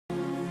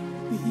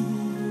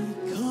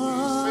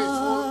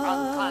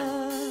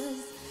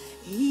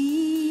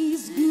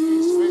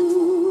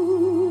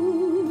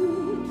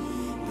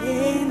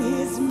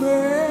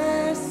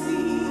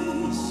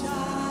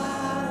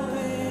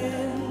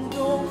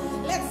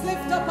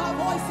up our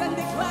voice and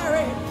declare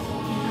it.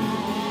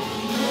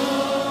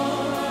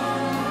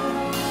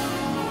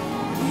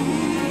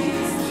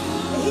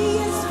 He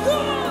is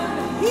good.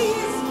 He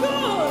is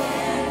good.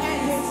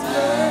 And his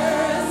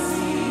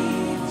mercy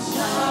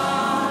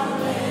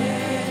shall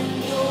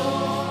endure.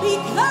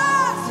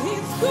 Because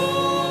he's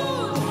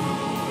good.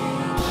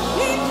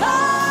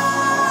 Because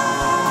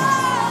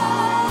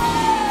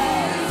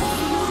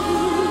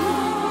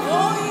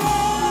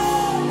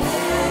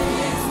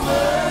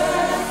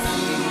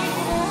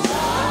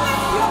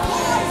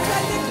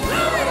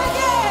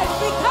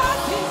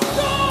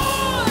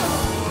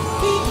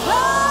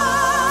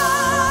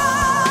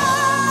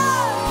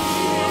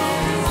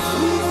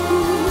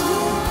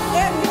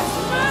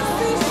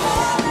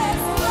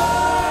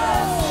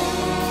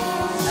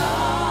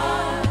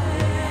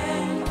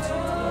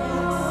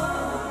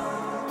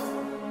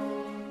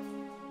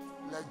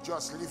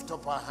just lift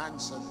up our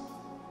hands and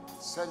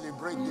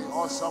celebrate the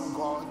awesome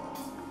God,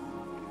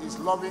 his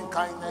loving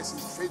kindness,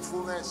 his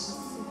faithfulness,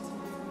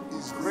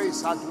 his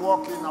grace at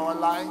work in our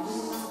lives.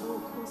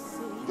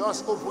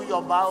 Just open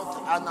your mouth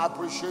and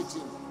appreciate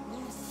him.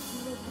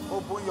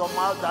 Open your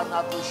mouth and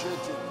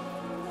appreciate him.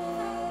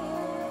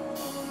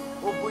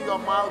 Open your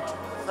mouth,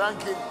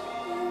 thank him.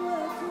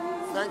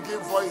 Thank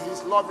him for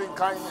his loving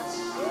kindness.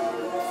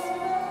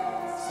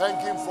 Thank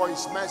him for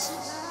his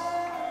mercies.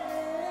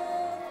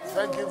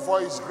 Thank him for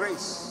his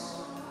grace.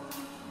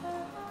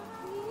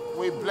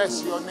 We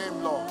bless your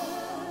name, Lord.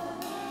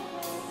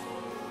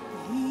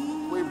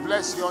 We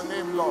bless your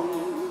name,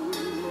 Lord.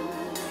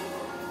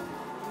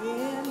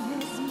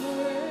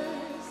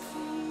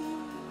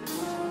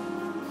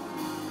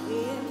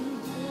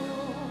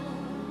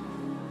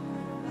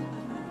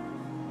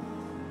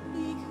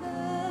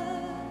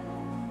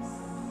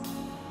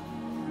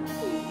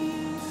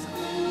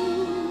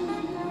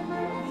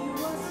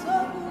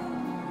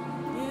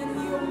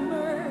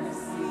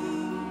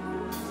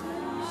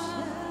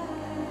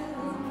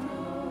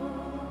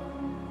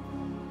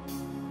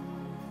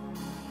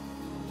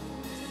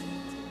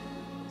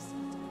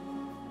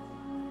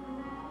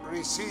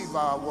 Receive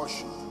our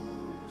worship.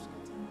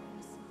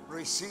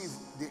 Receive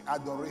the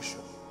adoration.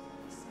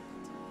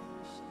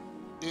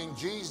 In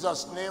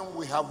Jesus' name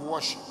we have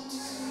worshipped.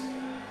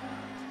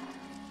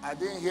 I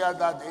didn't hear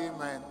that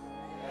amen.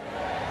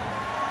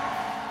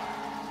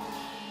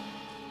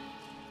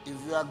 If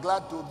you are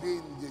glad to be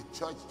in the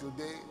church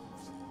today,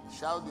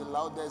 shout the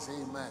loudest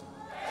amen.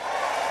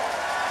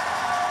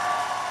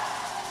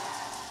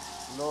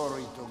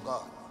 Glory to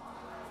God.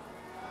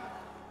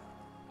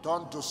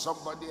 Turn to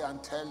somebody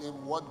and tell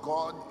him what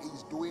God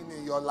is doing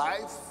in your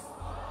life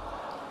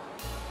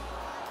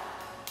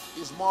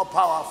is more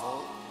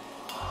powerful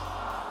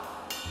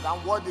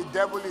than what the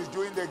devil is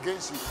doing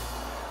against you.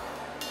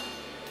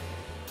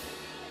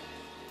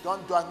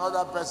 Turn to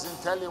another person,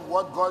 tell him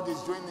what God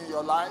is doing in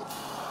your life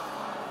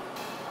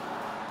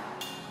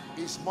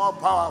is more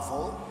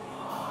powerful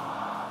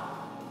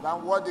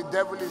than what the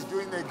devil is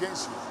doing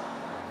against you.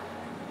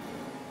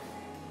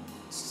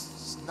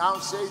 Now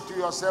say to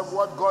yourself,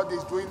 what God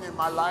is doing in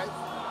my life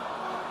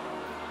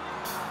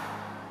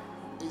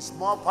is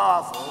more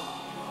powerful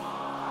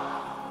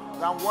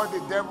than what the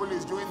devil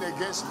is doing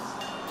against me.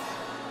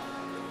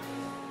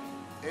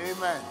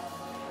 Amen.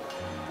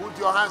 Put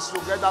your hands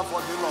together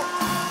for the Lord.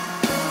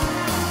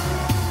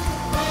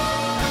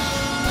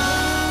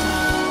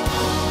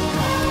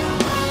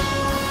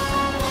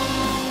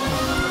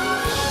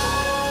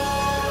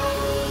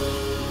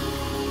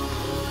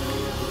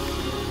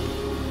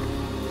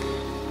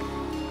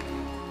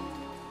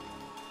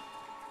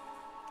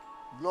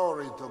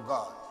 Glory to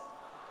God.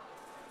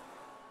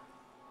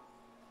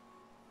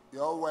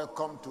 You're all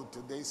welcome to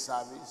today's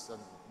service,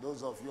 and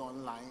those of you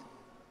online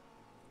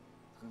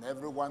and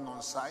everyone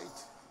on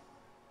site.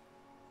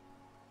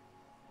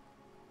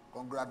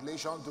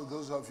 Congratulations to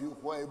those of you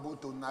who are able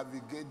to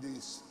navigate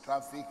this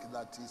traffic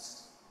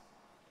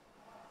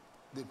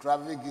the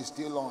traffic is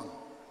still on.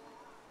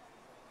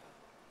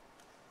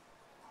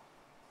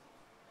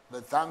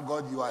 But thank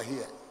God you are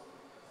here.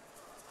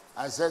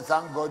 I said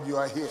thank God you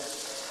are here.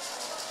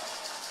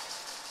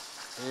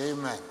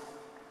 Amen.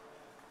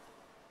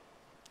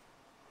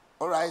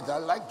 All right,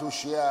 I'd like to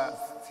share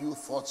a few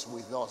thoughts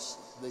with us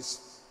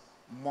this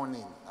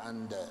morning,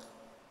 and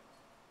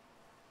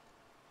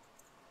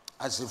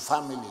as a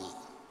family,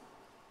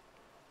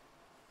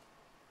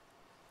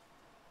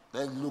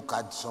 let's look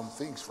at some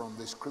things from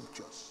the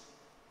scriptures.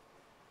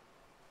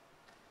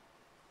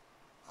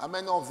 How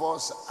many of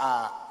us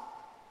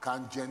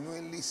can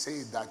genuinely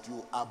say that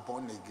you are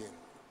born again?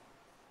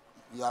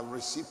 You have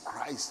received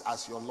Christ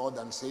as your Lord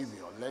and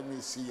Savior. Let me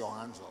see your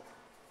hands up.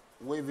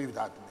 Wave it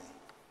at me.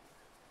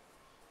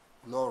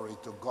 Glory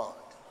to God.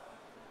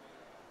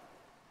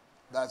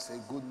 That's a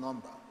good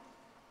number.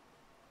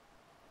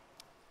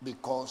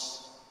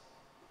 Because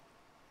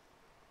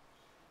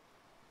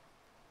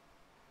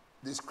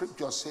the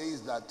scripture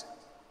says that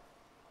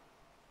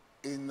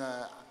in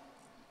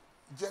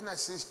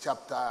Genesis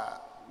chapter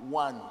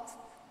 1,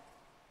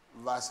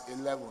 verse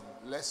 11,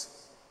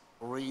 let's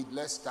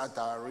start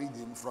our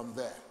reading from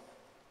there.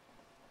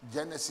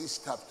 Genesis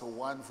chapter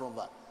 1 from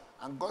that.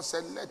 And God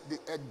said, let the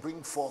earth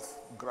bring forth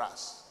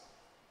grass,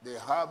 the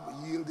herb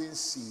yielding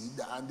seed,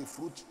 and the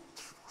fruit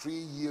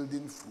tree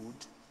yielding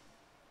fruit.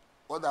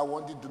 What I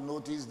want you to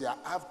notice, they are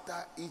after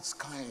its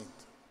kind.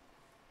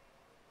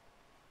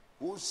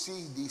 Whose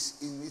seed is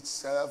in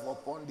itself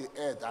upon the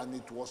earth, and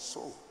it was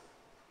so.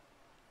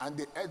 And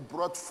the earth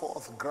brought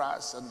forth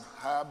grass and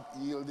herb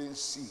yielding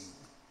seed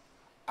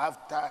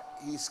after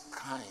his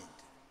kind,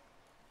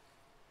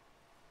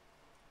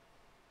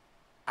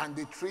 and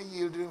the tree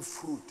yielding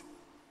fruit,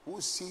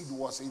 whose seed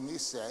was in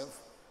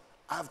itself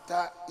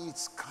after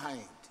its kind.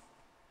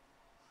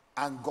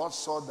 And God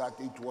saw that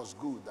it was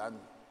good.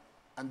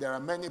 And there are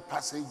many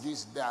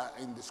passages there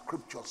in the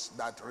scriptures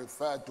that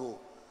refer to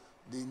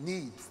the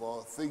need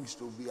for things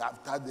to be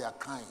after their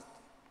kind.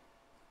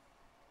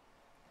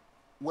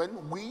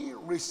 When we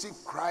receive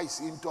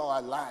Christ into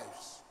our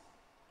lives,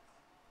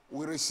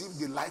 we receive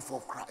the life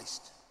of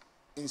Christ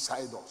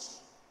inside us.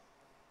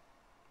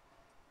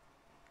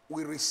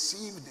 We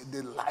received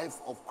the life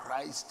of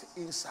Christ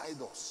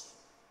inside us.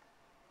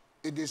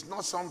 It is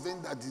not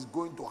something that is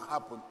going to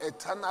happen.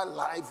 Eternal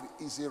life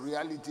is a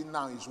reality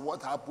now. It's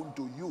what happened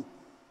to you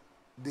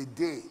the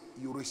day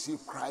you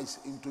receive Christ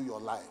into your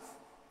life.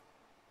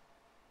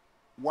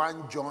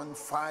 1 John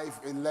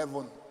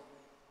 5:11.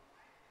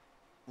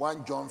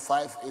 1 John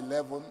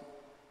 5:11.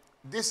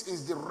 This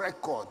is the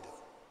record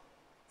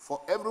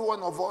for every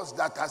one of us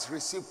that has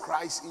received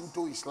Christ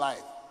into his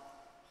life.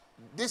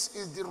 This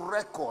is the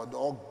record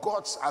or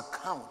God's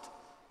account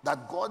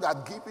that God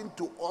had given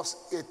to us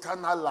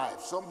eternal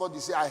life. Somebody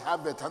say, I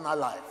have eternal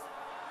life.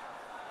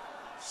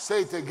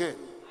 Say it again.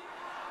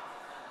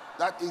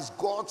 That is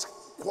God's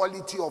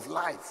quality of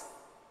life.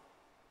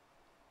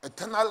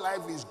 Eternal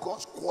life is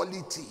God's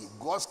quality,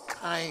 God's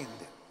kind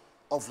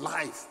of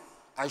life.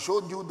 I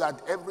showed you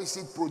that every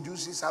seed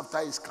produces after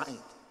its kind.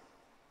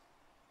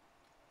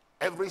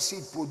 Every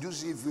seed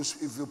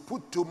produces. If you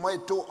put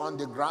tomato on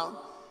the ground,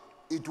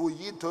 it will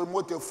yield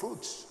tomato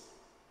fruits.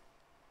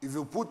 If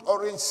you put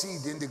orange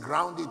seed in the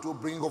ground, it will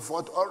bring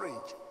forth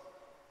orange.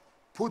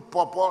 Put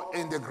pawpaw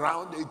in the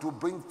ground, it will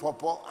bring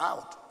pawpaw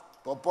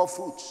out, pawpaw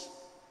fruits.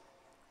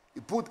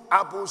 You put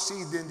apple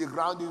seed in the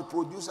ground, it will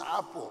produce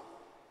apple.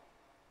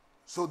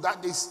 So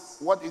that is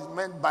what is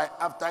meant by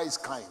after its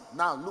kind.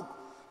 Now look,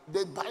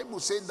 the Bible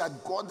says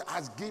that God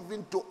has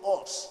given to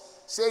us.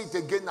 Say it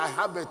again, I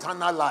have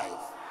eternal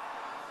life.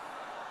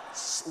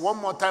 One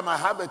more time, I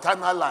have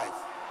eternal life.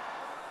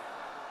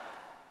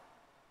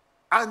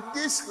 And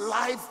this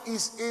life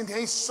is in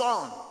his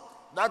Son.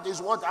 That is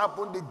what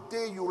happened the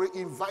day you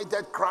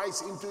invited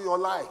Christ into your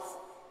life.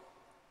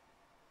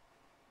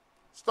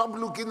 Stop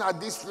looking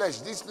at this flesh.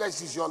 This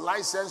flesh is your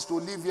license to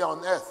live here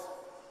on earth.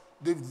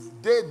 The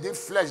day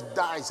this flesh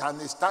dies and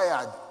is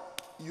tired,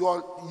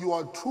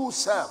 your true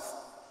self,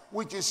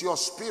 which is your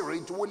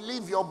spirit, will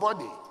leave your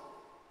body.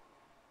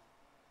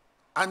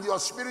 And your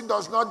spirit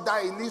does not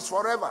die, it lives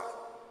forever.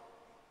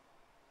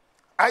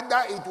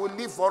 Either it will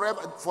live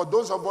forever, for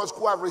those of us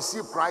who have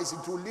received Christ,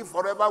 it will live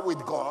forever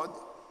with God.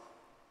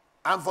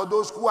 And for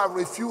those who have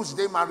refused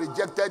him and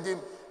rejected him,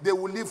 they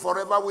will live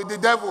forever with the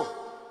devil.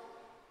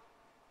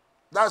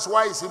 That's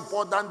why it's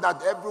important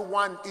that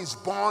everyone is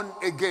born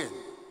again.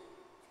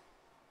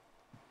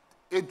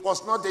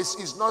 It's not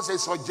a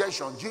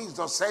suggestion.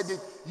 Jesus said it,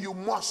 you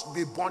must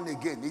be born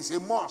again. It's a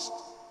must.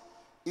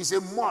 It's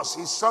a must.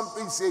 It's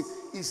something,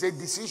 it's a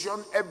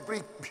decision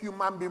every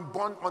human being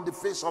born on the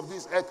face of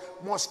this earth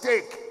must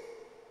take.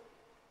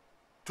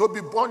 To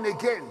be born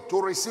again, to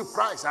receive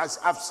Christ. As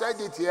I've said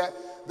it here,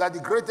 that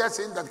the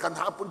greatest thing that can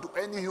happen to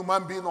any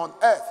human being on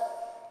earth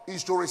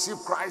is to receive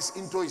Christ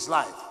into his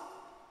life.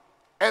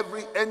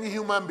 Any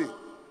human being.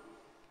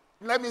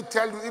 Let me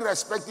tell you,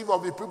 irrespective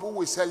of the people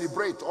we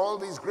celebrate, all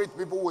these great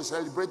people we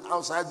celebrate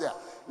outside there,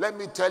 let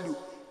me tell you,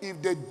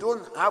 if they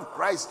don't have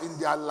Christ in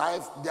their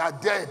life, they are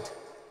dead.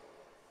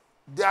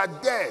 They are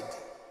dead.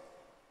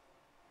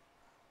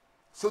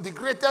 So the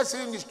greatest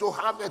thing is to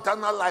have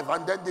eternal life.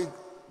 And then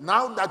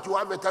now that you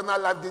have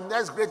eternal life, the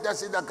next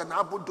greatest thing that can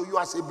happen to you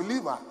as a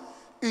believer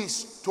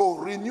is to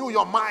renew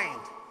your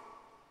mind.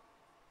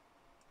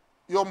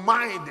 Your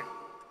mind.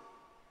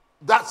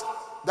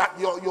 That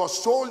your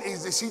soul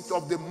is the seat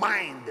of the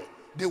mind,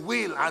 the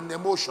will and the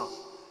emotion.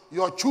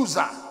 Your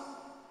chooser.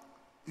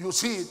 You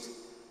see it.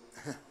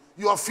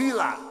 Your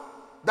feeler.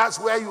 That's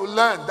where you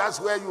learn.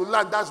 That's where you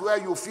learn. That's where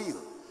you feel.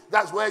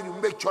 That's where you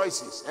make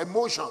choices.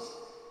 Emotion.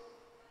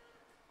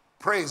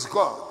 Praise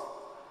God.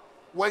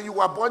 When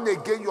you are born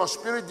again, your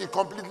spirit is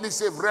completely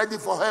saved, ready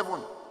for heaven.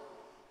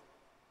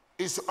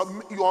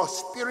 Your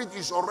spirit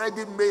is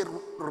already made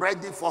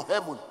ready for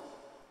heaven.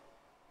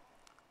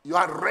 You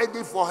are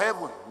ready for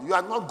heaven. You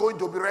are not going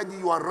to be ready.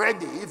 You are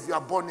ready if you are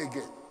born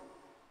again.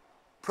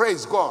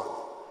 Praise God.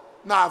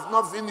 Now, I've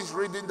not finished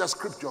reading the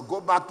scripture.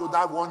 Go back to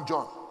that 1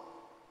 John.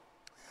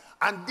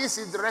 And this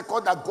is the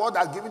record that God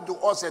has given to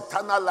us,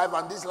 eternal life,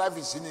 and this life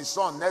is in his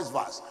Son. Next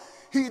verse.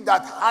 He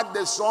that had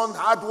the Son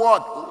had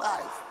what?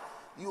 Life.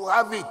 You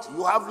have it.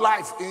 You have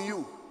life in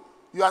you.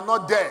 You are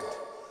not dead.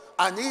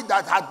 And he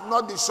that hath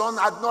not the Son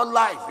hath not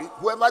life.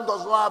 Whoever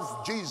does not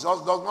have Jesus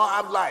does not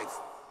have life.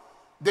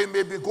 They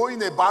may be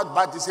going about,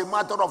 but it's a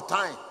matter of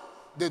time.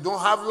 They don't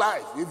have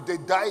life. If they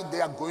die, they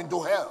are going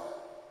to hell.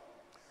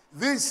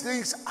 These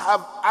things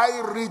have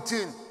I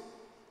written.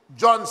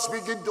 John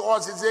speaking to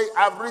us, he says,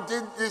 I've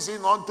written this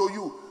in unto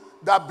you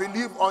that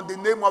believe on the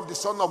name of the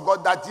Son of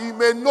God, that ye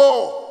may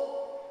know.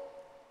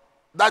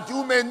 That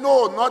you may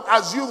know, not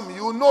assume,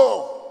 you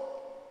know.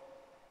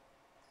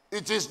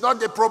 It is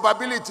not a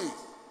probability.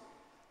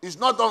 It's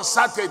not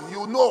uncertain,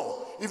 you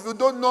know. If you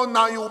don't know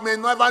now, you may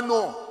never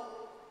know.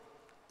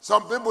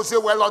 Some people say,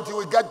 well, until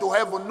we get to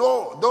heaven.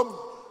 No,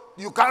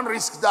 you can't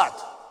risk that.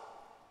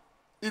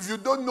 If you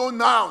don't know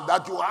now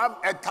that you have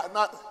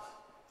eternal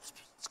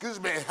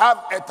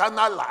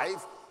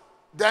life,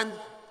 then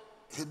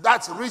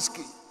that's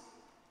risky.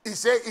 He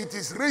said, it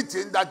is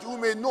written that you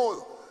may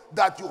know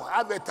that you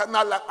have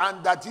eternal life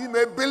and that you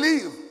may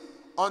believe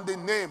on the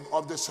name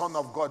of the Son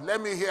of God.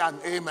 Let me hear an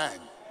amen.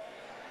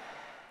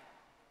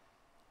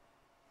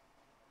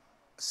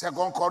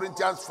 2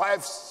 Corinthians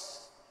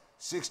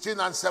 5:16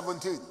 and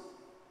 17.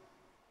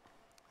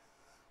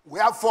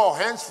 Wherefore,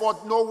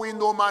 henceforth know we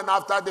no man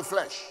after the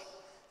flesh.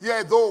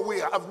 Yea, though we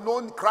have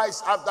known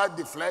Christ after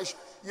the flesh,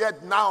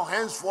 yet now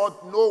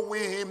henceforth know we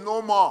him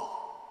no more.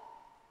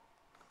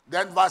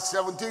 Then verse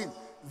 17.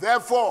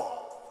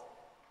 Therefore,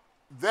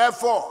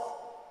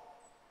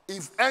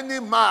 if any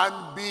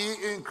man be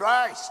in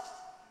Christ,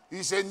 he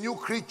is a new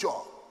creature.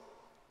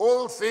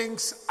 All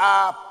things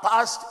are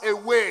passed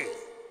away.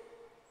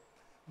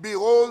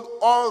 Behold,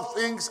 all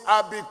things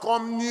are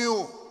become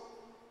new.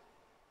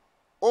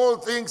 All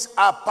things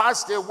are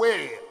passed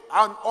away,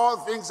 and all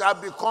things are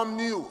become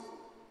new.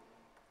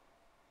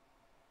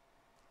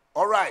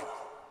 All right.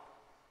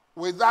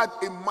 With that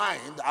in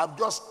mind, I've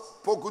just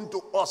spoken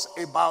to us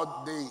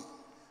about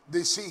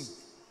the seed.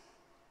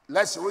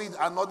 Let's read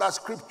another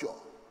scripture.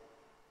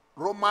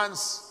 Romans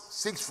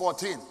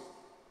 6:14.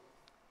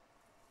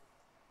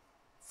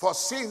 For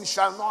sin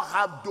shall not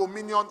have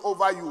dominion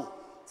over you,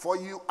 for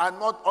you are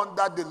not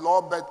under the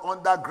law, but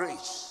under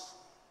grace.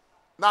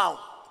 Now,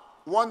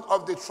 one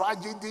of the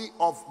tragedy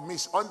of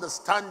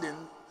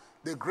misunderstanding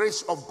the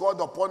grace of God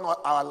upon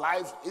our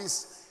life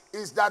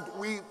is that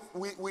we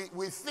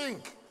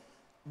think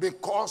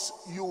because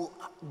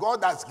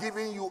God has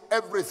given you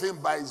everything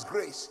by his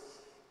grace,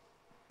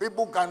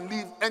 people can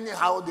live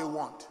anyhow they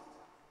want.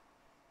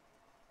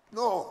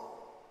 No.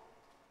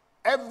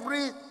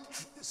 Every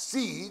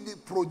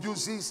seed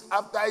produces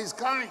after his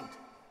kind.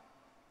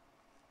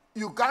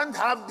 You can't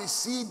have the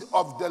seed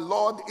of the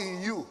Lord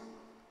in you,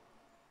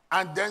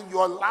 and then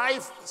your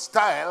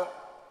lifestyle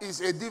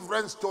is a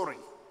different story.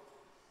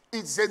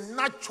 It's a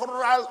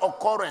natural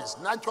occurrence,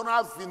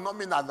 natural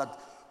phenomena that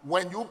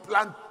when you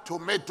plant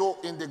tomato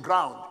in the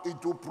ground,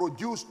 it will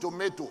produce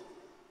tomato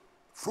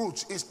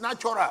fruits. It's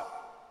natural.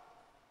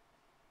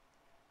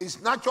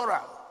 It's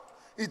natural.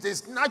 It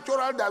is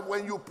natural that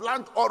when you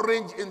plant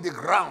orange in the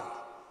ground,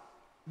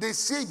 the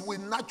seed will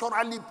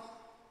naturally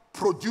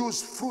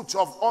produce fruits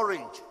of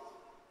orange.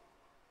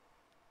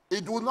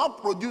 It will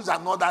not produce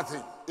another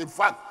thing. In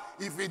fact,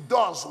 if it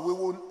does, we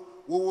will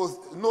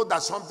know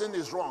that something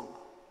is wrong.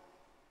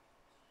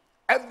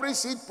 Every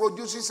seed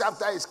produces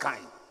after its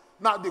kind.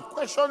 Now the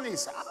question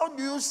is, how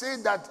do you say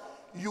that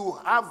you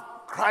have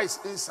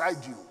Christ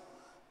inside you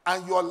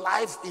and your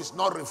life is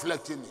not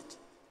reflecting it?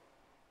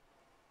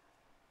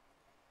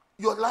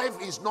 Your life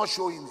is not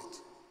showing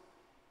it.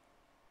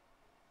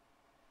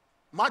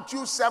 Matthew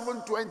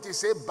 7:20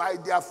 says, by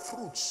their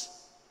fruits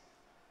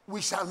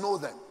we shall know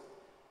them.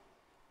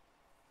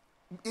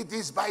 It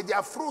is by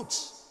their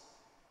fruits.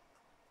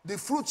 The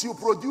fruits you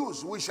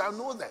produce, we shall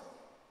know them.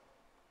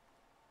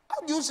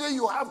 How do you say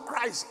you have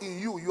Christ in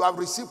you? You have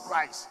received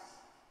Christ.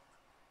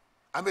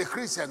 I'm a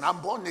Christian,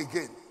 I'm born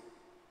again.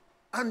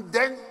 And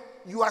then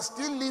you are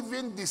still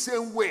living the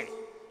same way.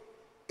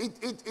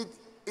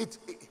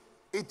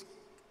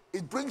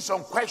 It brings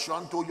some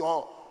question to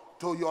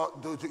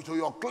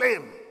your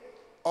claim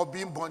of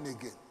being born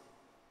again.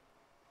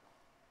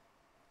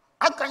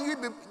 How can you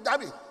be,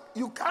 David?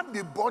 You can't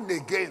be born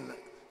again.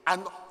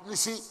 And you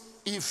see,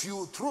 if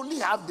you truly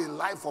have the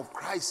life of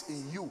Christ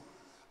in you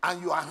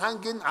and you are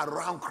hanging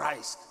around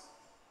Christ,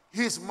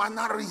 his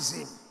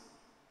mannerism,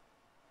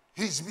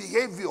 his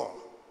behavior,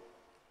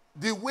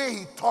 the way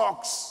he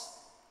talks,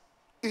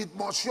 it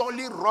must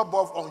surely rub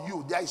off on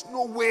you. There is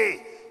no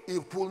way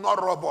it will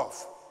not rub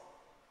off.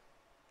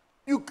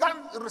 You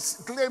can't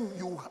claim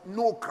you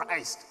know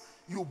Christ,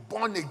 you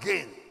born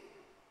again,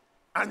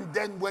 and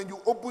then when you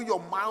open your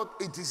mouth,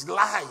 it is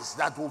lies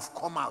that will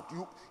come out.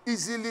 You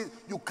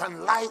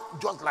can lie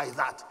just like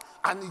that,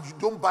 and you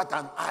don't bat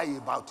an eye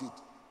about it.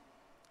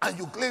 And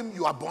you claim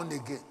you are born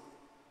again.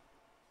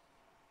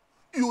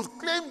 You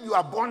claim you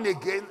are born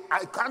again.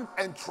 I can't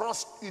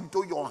entrust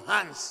into your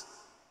hands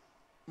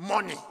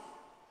money.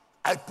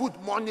 I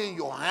put money in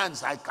your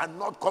hands. I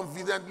cannot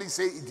confidently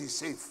say it is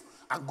safe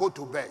and go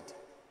to bed.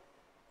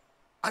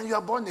 And you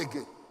are born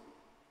again.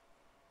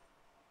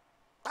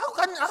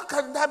 How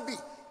can that be?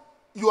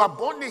 You are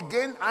born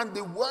again, and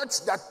the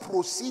words that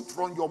proceed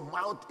from your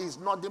mouth is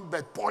nothing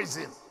but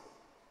poison.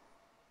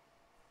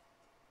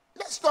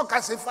 Let's talk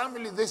as a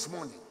family this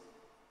morning.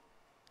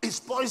 It's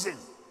poison.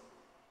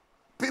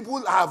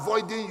 People are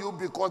avoiding you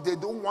because they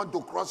don't want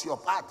to cross your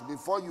path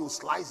before you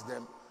slice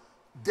them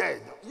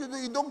dead.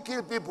 You don't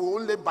kill people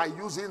only by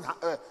using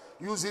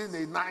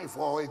a knife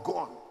or a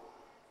gun.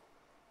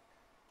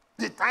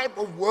 The type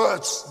of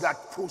words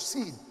that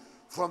proceed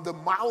from the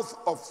mouth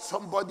of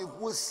somebody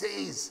who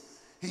says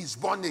he's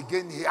born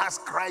again, he has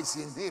Christ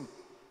in him.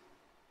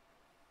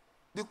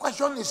 The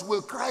question is,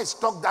 will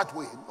Christ talk that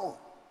way? No.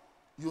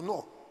 You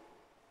know.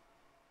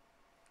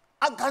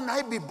 How can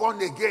I be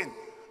born again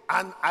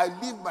and I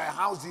leave my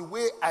house, the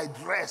way I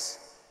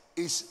dress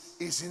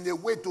is in a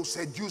way to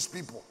seduce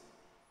people?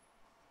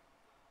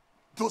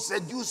 To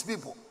seduce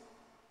people.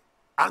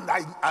 And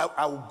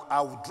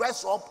I'll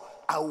dress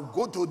up, I'll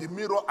go to the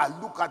mirror, I'll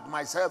look at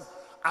myself,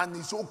 and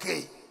it's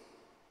okay.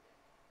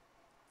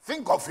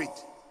 Think of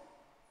it.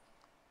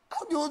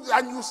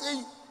 And you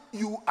say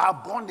you are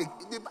born again.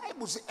 The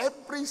Bible says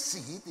every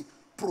seed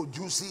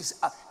produces,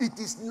 it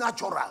is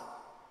natural.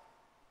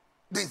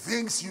 The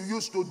things you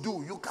used to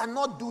do, you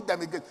cannot do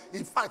them again.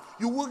 In fact,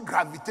 you will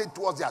gravitate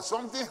towards that.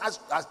 Something has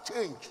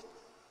changed.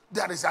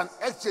 There is an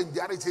exchange,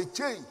 there is a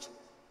change.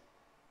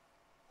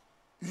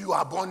 You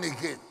are born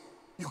again.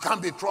 You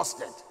can't be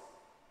trusted.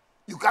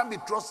 You can't be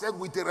trusted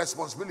with a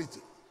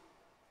responsibility.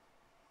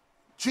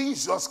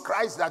 Jesus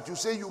Christ that you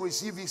say you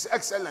receive is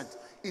excellent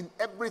in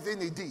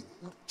everything he did.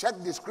 Check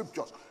the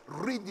scriptures.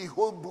 Read the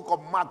whole book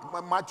of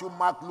Matthew,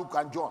 Mark, Luke,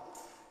 and John.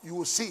 You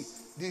will see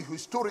the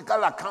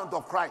historical account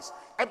of Christ.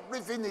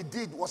 Everything he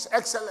did was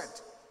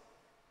excellent.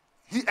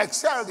 He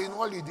excelled in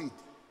all he did.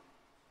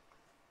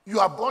 You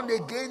are born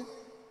again.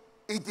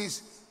 It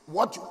is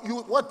what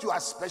you are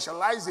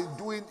specialized in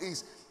doing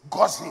is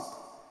gossip.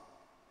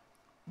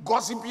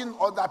 Gossiping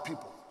other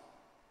people.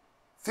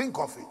 Think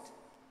of it.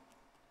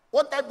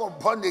 What type of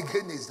born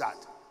again is that?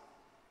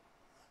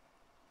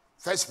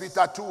 1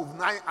 Peter 2,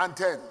 9 and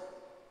 10.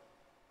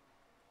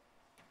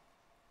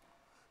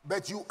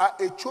 But you are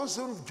a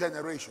chosen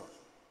generation.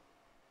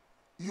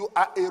 You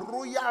are a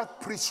royal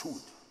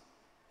priesthood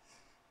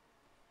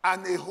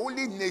and a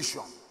holy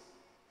nation,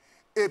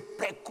 a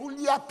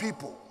peculiar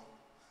people,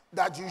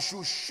 that you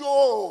should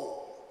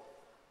show,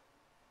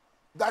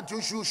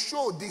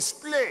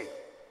 display,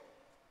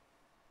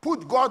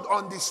 put God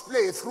on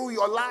display through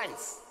your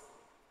life.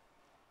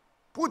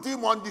 Put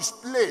him on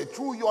display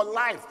through your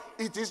life.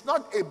 It is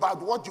not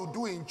about what you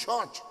do in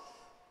church.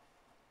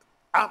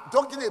 I'm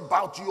talking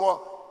about your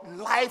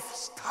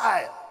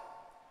lifestyle.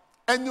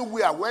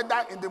 Anywhere,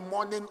 whether in the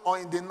morning or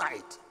in the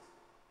night.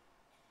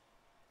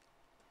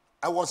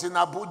 I was in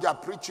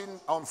Abuja preaching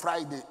on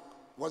Friday.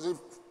 Was it?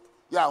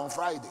 Yeah, on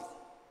Friday.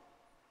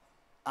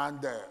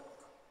 And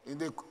in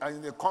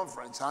the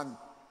conference, and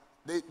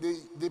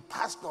the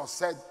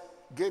pastor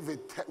gave a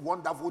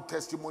wonderful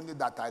testimony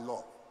that I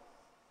love.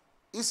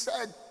 He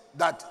said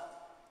that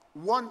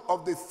one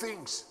of the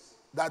things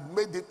that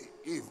made it,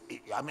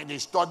 he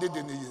studied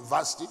in the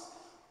university,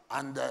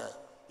 and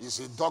he's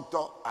a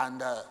doctor,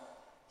 and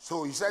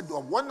so he said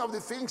one of the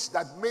things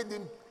that made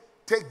him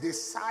take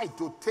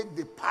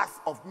the path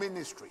of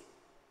ministry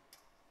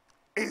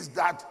is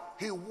that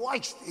he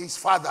watched his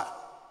father.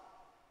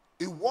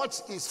 He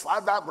watched his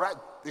father, right,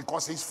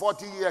 because he's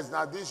 40 years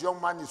now. This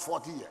young man is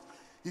 40 years.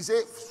 He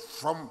said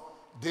from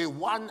day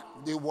one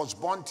he was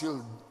born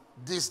till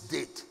this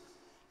date,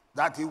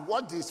 that he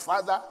watched his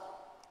father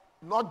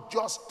not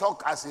just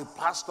talk as a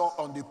pastor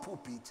on the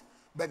pulpit,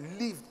 but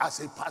live as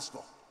a pastor.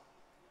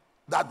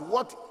 That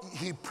what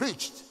he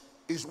preached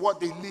is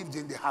what he lived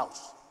in the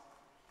house.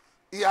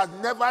 He had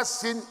never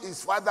seen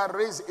his father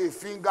raise a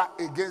finger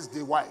against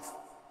the wife,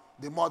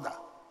 the mother.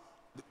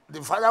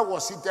 The father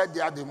was seated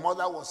there, the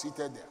mother was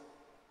seated there.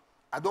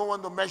 I don't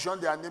want to mention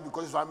their name,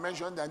 because if I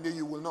mention their name,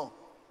 you will know.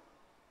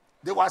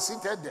 They were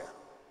seated there.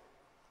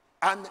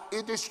 And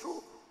it is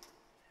true.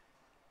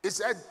 He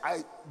said,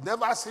 I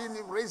never seen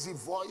him raise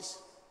his voice.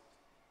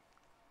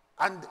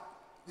 And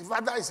the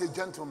father is a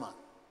gentleman.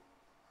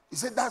 He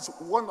said that's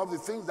one of the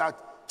things that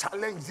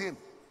challenged him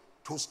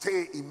to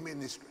stay in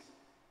ministry.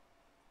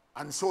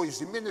 And so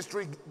he's in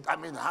ministry,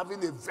 having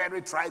a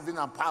very thriving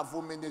and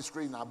powerful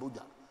ministry in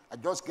Abuja. I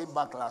just came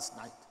back last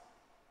night.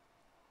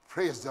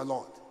 Praise the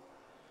Lord.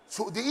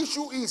 So the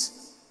issue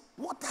is,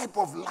 what type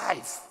of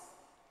life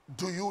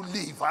do you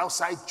live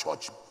outside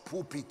church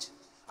pulpit,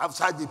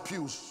 outside the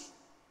pews?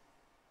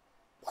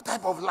 What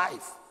type of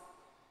life?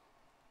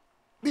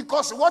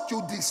 Because what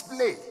you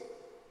display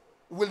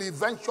will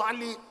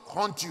eventually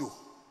haunt you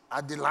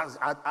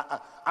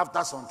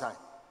after some time.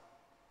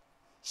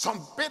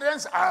 Some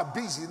parents are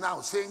busy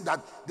now saying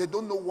that they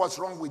don't know what's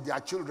wrong with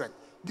their children.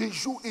 The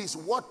issue is,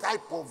 what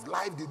type of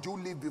life did you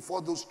live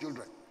before those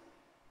children?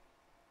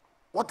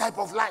 What type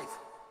of life?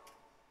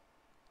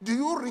 Do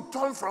you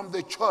return from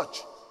the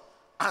church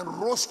and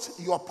roast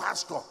your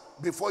pastor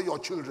before your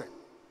children?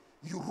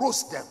 You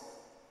roast them.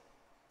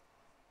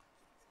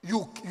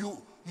 You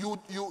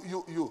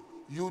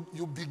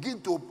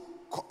begin to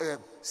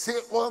say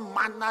all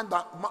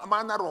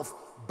manner of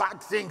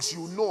bad things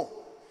you know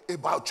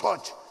about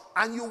church.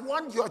 And you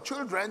want your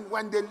children,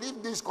 when they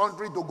leave this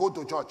country, to go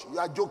to church. You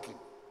are joking.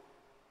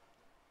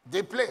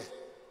 They play.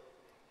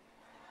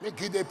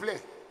 Make it they play.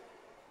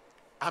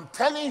 I'm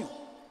telling you,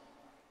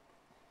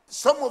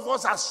 some of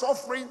us are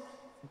suffering,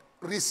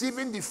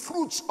 receiving the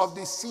fruits of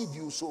the seed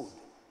you sowed.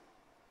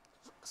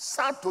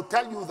 Sad to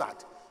tell you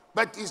that,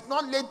 but it's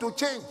not late to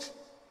change.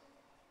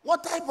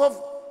 What type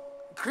of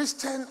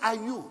Christian are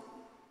you?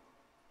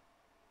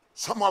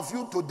 Some of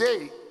you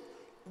today,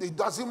 it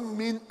doesn't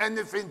mean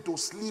anything to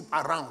sleep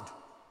around,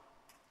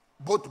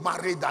 both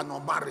married and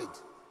unmarried.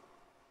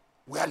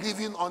 We are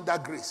living under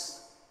grace.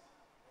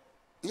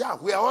 Yeah,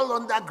 we are all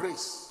under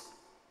grace.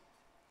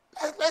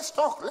 Let's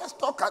talk. Let's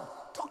talk and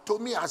talk to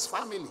me as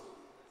family.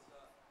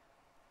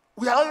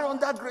 We are all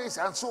under grace,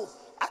 and so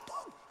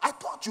I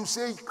thought you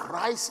say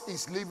Christ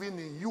is living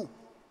in you.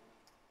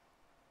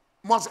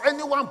 Must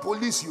anyone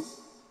police you?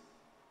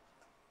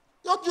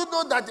 Don't you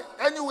know that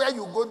anywhere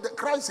you go,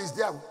 Christ is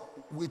there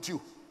with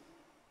you?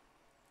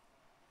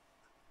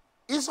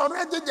 He's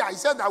already there. He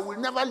said, I will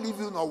never leave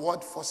you nor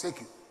what forsake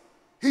you.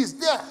 He's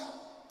there.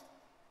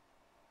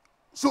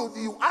 So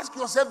you ask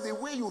yourself, the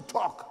way you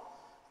talk,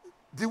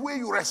 the way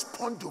you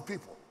respond to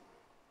people,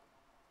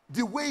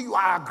 the way you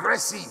are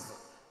aggressive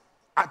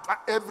at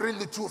every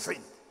little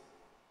thing.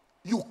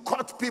 You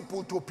cut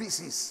people to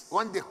pieces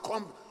when they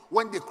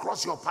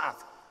cross your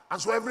path. And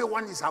so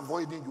everyone is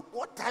avoiding you.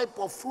 What type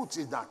of fruit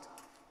is that?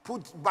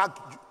 Put back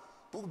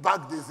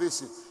the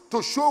vision.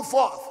 To show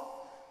forth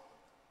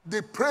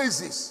the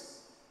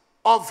praises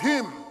of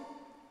him.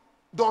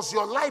 Does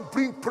your life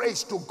bring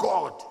praise to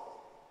God?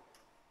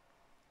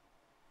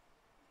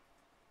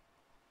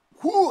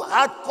 Who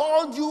had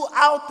called you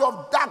out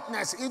of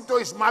darkness into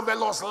his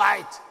marvelous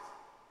light?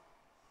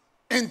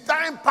 In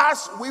time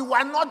past, we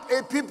were not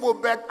a people,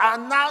 but are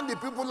now the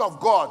people of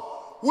God,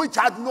 which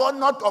had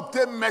not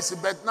obtained mercy,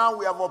 but now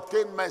we have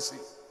obtained mercy.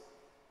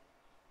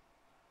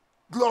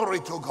 Glory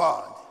to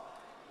God.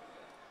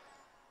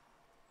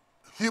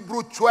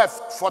 Hebrews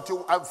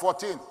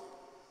 12:14.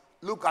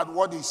 Look at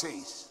what he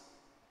says.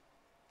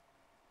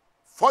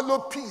 Follow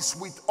peace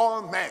with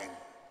all men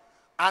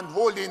and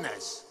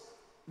holiness,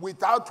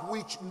 without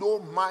which no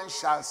man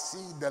shall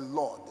see the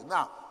Lord.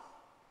 Now,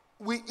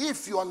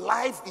 if your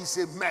life is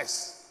a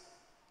mess,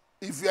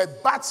 if you're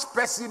a bad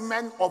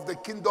specimen of the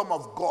kingdom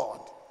of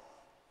God,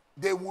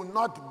 they will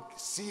not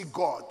see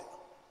God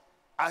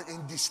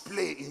in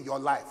display in your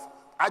life.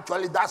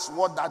 Actually, that's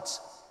what that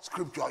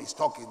scripture is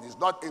talking. It's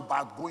not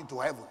about going to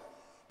heaven,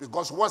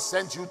 because what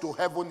sent you to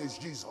heaven is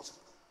Jesus.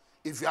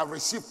 If you have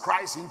received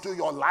Christ into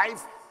your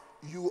life,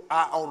 you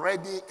are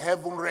already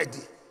heaven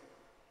ready.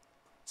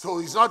 So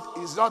it's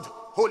not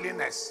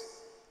holiness.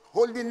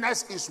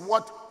 Holiness is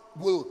what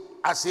will,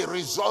 as a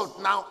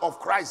result now of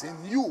Christ in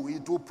you,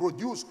 it will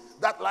produce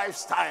that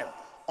lifestyle,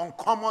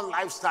 uncommon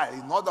lifestyle.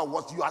 In other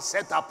words, you are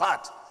set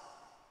apart.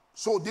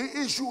 So the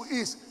issue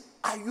is,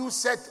 are you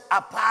set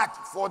apart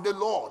for the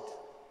Lord?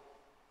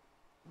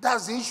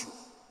 That's the issue.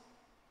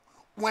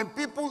 When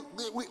people,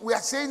 we are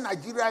saying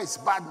Nigeria is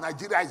bad,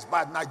 Nigeria is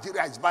bad,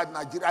 Nigeria is bad,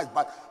 Nigeria is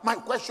bad. My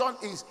question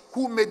is,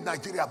 who made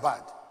Nigeria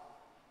bad?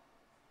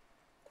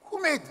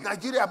 Who made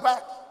Nigeria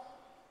bad?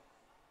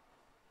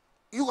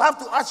 You have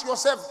to ask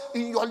yourself,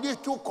 in your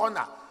little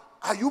corner,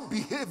 are you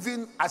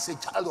behaving as a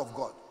child of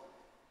God?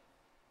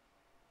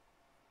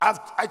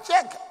 I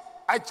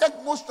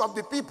check most of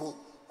the people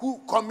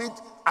who commit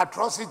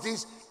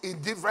atrocities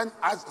in different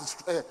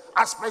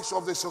aspects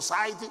of the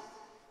society,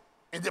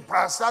 in the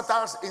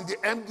parastatals, in the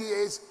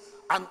MDAs,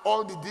 and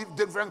all the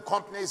different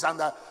companies and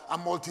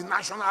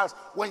multinationals.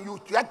 When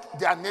you check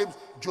their names,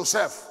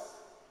 Joseph,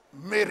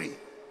 Mary,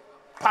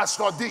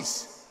 Pastor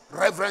this,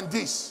 Reverend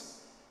this.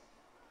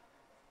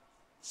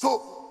 So,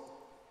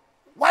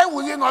 why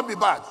will it not be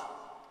bad?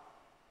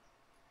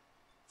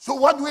 So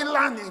what do we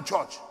learn in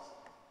church?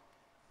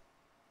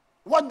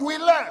 What do we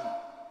learn?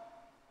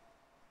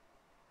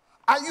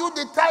 Are you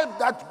the type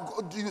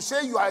that you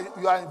say you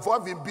are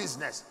involved in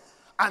business,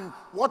 and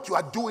what you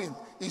are doing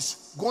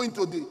is going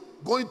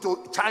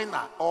to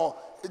China or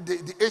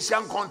the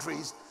Asian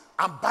countries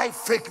and buy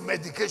fake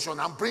medication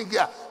and bring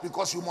here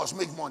because you must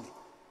make money?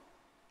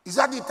 Is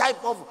that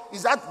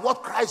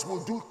what Christ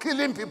will do,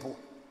 killing people?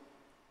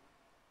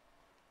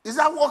 Is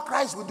that what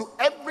Christ will do?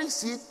 Every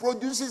seed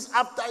produces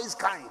after his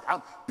kind.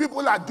 And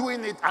people are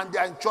doing it, and they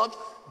are in church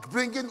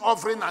bringing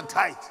offering and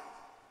tithe.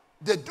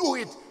 They do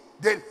it.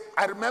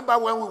 I remember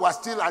when we were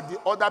still at the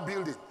other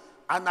building,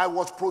 and I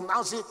was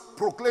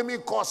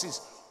proclaiming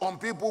courses on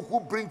people who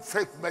bring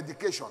fake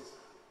medication.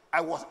 I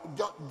was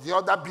the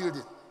other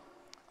building.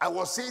 I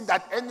was saying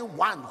that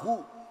anyone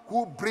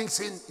who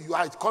brings in, you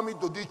are coming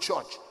to this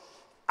church,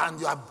 and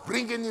you are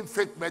bringing in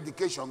fake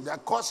medication, their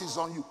curse is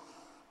on you.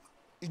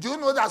 Do you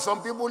know that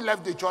some people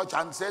left the church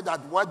and said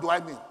that, what do I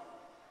mean?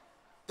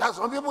 That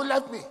some people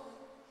left me.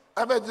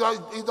 I mean,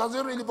 it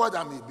doesn't really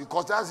bother me,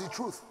 because that's the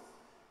truth.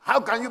 How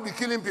can you be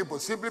killing people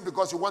simply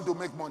because you want to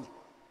make money?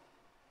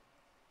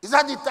 Is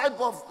that the type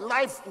of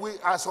life we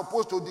are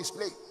supposed to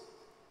display?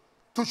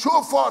 to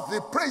show forth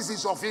the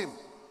praises of him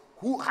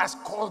who has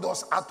called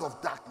us out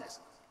of darkness.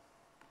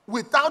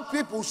 Without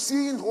people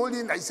seeing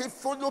holiness, he said,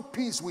 follow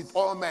peace with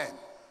all men,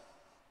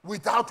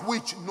 without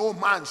which no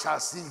man shall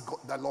see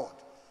the Lord.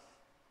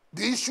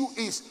 The issue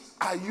is,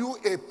 are you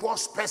a poor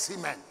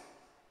specimen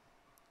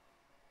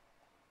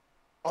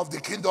of the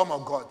kingdom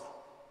of God?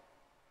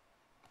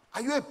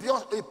 Are you a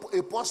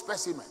poor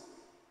specimen?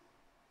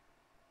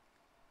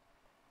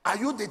 Are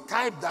you the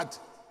type that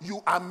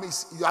you are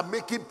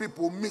making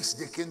people miss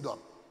the kingdom?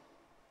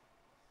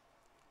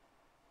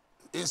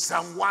 In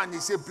Psalm 1, he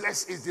said,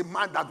 blessed is the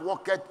man that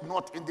walketh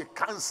not in the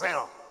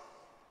counsel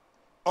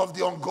of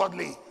the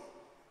ungodly,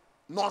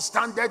 nor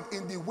standeth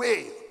in the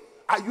way.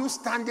 Are you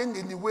standing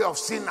in the way of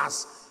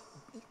sinners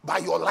by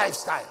your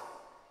lifestyle?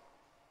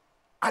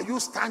 Are you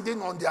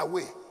standing on their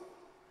way?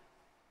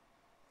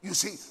 You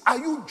see, are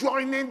you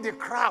joining the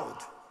crowd?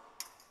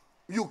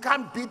 You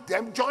can't beat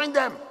them, join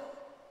them.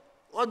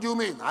 What do you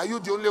mean? Are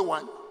you the only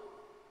one?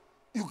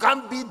 You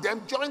can't beat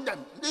them, join them.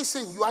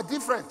 Listen, you are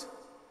different.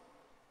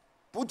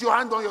 Put your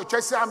hand on your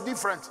chest, say, I'm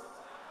different.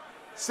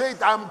 Say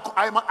it, I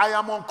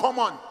am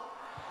uncommon.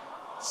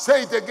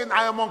 Say it again,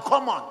 I am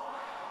uncommon.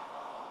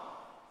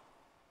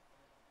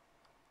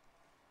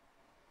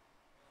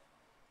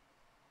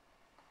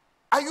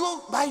 Are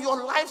you, by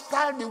your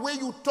lifestyle, the way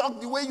you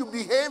talk, the way you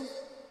behave,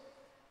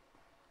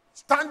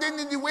 standing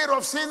in the way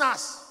of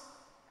sinners?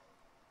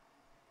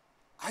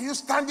 Are you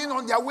standing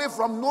on their way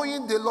from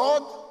knowing the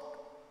Lord?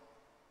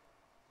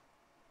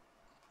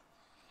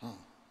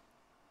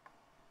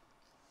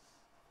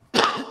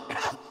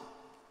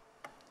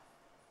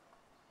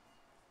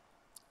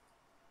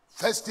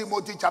 First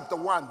Timothy chapter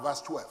 1,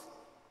 verse 12.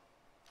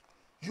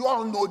 You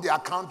all know the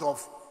account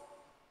of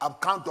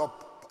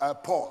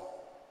Paul.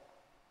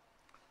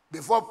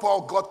 Before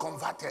Paul got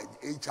converted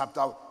in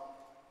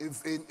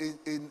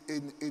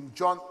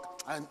John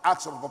and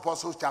Acts of the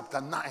Apostles chapter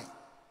 9,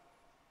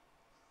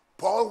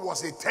 Paul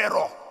was a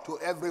terror to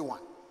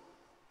everyone.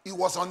 He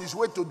was on his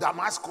way to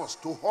Damascus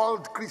to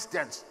hold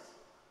Christians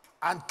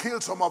and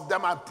kill some of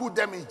them and put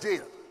them in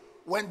jail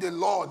when he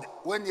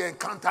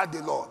encountered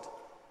the Lord.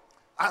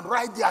 And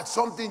right there,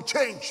 something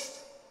changed.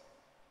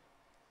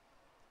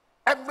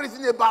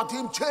 Everything about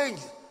him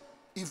changed.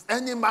 If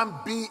any man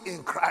be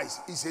in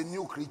Christ, he's a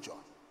new creature.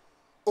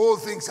 All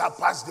things are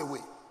passed away.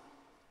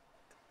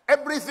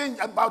 Everything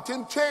about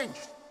him changed,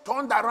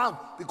 turned around,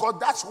 because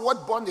that's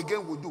what born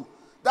again will do.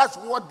 That's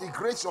what the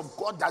grace of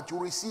God that you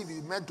receive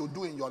is meant to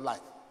do in your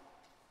life.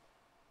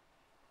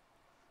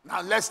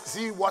 Now let's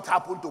see what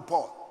happened to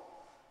Paul.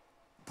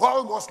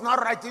 Paul was now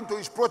writing to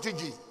his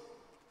protege,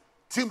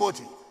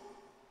 Timothy.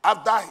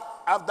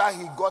 After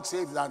he got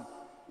saved and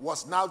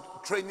was now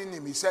training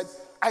him, he said,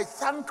 I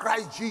thank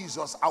Christ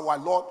Jesus our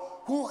Lord,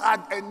 who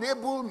had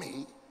enabled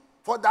me,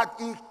 for that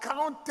he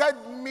counted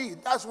me.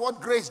 That's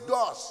what grace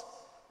does.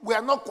 We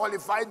are not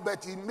qualified,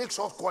 but he makes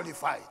us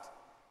qualified.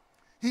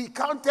 He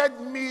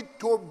counted me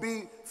to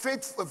be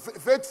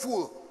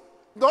faithful.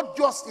 Not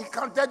just he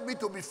counted me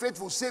to be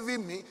faithful,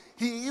 saving me,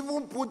 he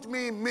even put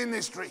me in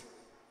ministry.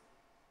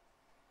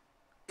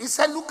 He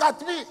said, look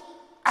at me.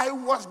 I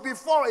was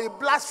before a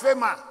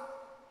blasphemer,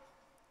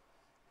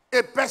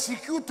 a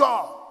persecutor,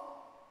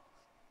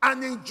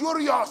 and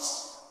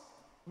injurious,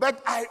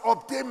 but I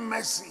obtained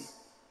mercy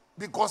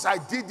because I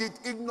did it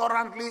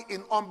ignorantly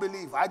in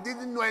unbelief. I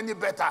didn't know any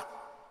better.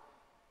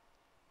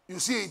 You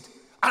see it?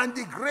 And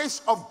the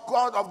grace of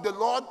God, of the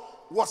Lord,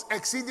 was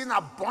exceeding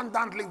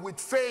abundantly with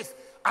faith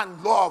and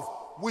love,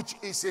 which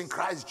is in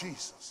Christ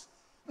Jesus.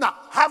 Now,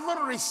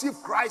 having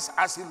received Christ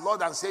as his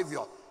Lord and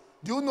Savior,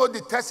 do you know the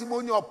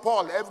testimony of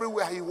Paul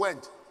everywhere he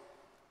went?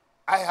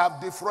 I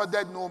have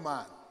defrauded no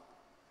man.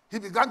 He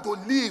began to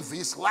live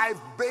his life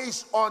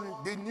based on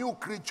the new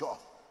creature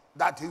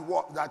that he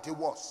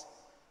was.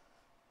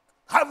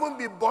 Having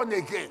been born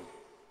again,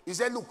 he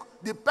said, look,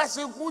 the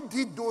person who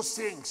did those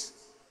things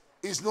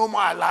is no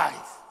more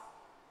alive.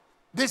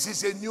 This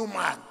is a new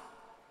man.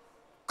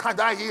 Can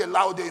I hear a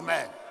loud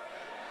amen?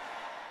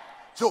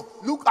 So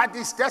look at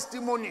this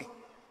testimony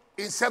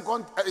in 2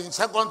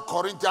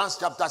 Corinthians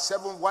chapter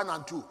 7, 1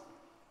 and 2.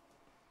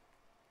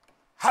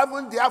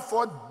 Having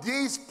therefore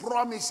these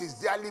promises,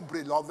 dearly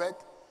beloved,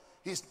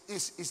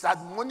 he's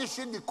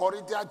admonishing the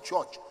Corinthian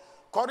church.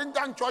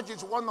 Corinthian church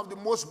is one of the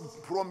most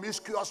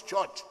promiscuous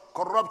church,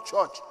 corrupt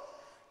church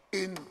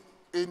in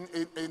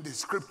the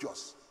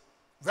scriptures.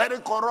 Very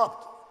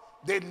corrupt.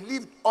 They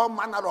lived all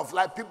manner of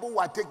life. People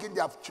were taking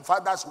their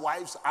fathers'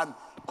 wives and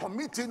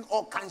committing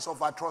all kinds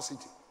of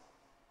atrocity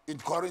in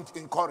Corinth.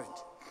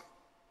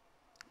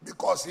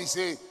 Because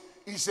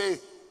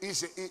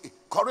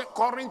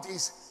Corinth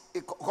is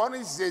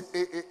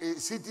a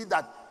city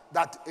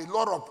that a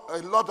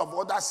lot of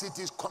other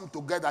cities come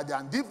together there,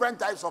 and different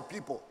types of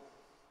people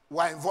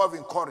were involved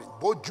in Corinth,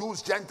 both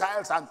Jews,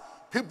 Gentiles, and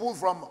people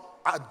from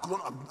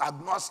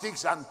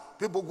agnostics and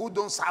people who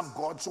don't serve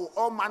God. So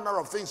all manner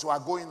of things were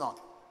going on.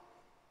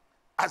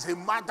 As a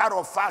matter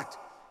of fact,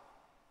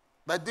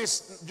 but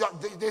this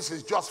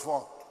is just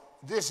for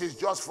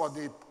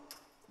the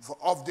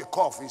off the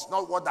cuff. It's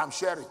not what I'm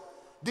sharing.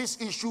 this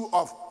issue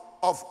of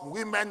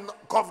women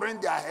covering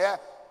their hair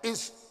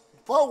is,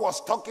 Paul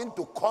was talking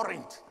to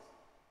Corinth.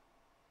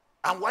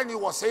 And when he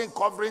was saying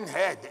covering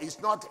head, he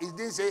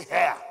didn't say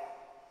hair.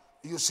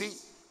 You see,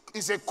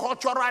 it's a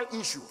cultural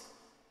issue.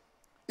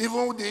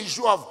 Even the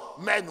issue of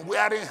men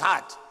wearing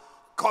hat,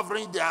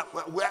 covering their,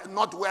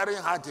 not wearing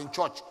hat in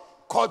church,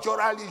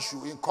 cultural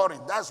issue in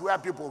Corinth. That's where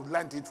people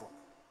learned it from.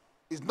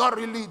 It's not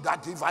really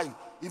that if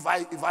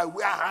I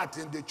wear hat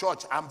in the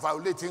church, I'm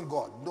violating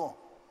God. No.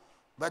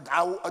 But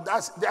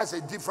that's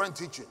a different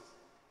teaching.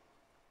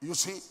 You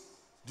see,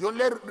 the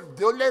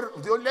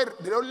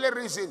only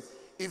reason,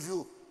 if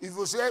you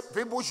say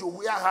people should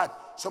wear hat,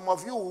 some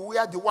of you will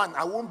wear the one,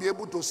 I won't be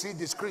able to see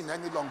the screen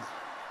any longer.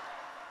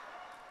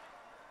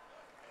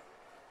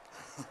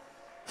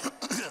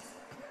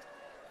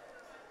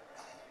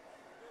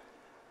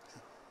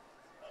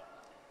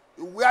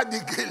 You wear the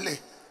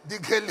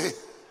gele.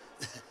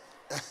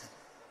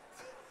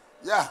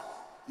 Yeah,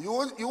 you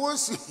won't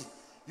see,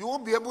 you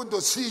won't be able to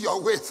see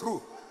your way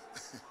through.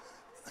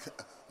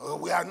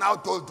 We are now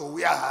told to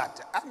wear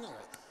hat.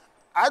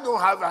 I don't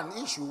have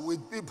an issue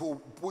with people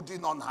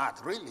putting on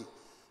hat, really.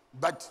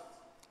 But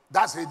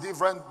that's a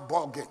different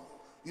ballgame.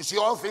 You see,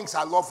 all things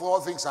are lawful,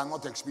 all things are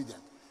not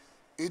expedient.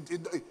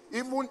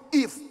 Even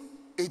if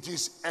it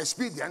is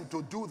expedient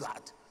to do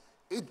that,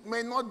 it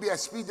may not be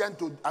expedient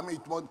to,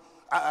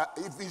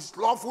 if it's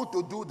lawful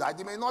to do that,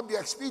 it may not be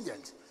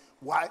expedient.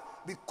 Why?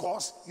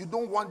 Because you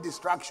don't want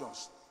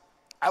distractions.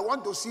 I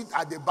want to sit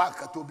at the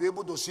back to be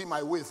able to see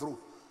my way through,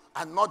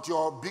 and not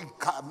your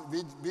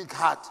big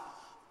hat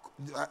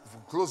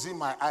closing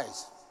my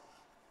eyes.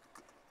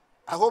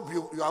 I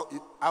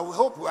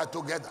hope we are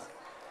together.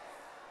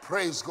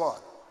 Praise God.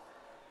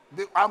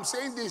 I'm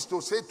saying this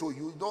to say to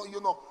you,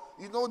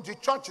 the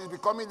church is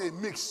becoming a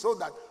mix, so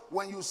that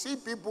when you see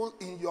people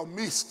in your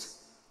midst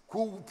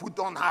who put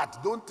on hat,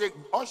 don't take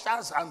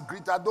ushers and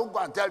greeters, don't go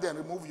and tell them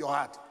remove your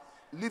hat.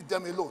 Leave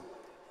them alone.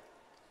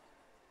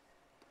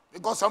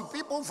 Because some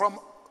people from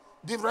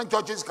different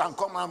churches can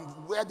come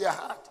and wear their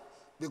hat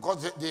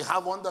because they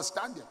have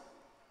understanding.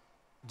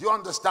 Do you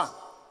understand?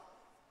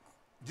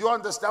 Do you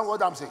understand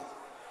what I'm saying?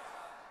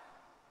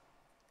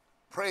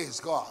 Praise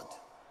God.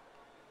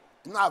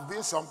 I've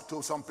been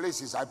to some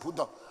places.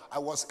 I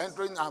was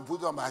entering and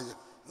put on my,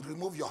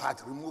 remove your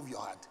hat, remove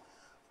your hat.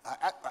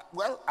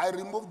 I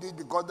removed it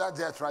because that's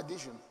their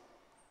tradition.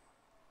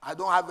 I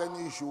don't have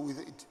any issue with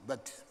it,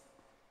 but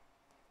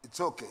it's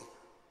okay.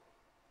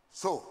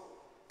 So,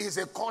 it's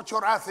a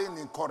cultural thing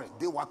in Corinth.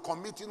 They were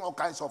committing all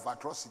kinds of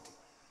atrocity.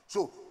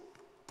 So,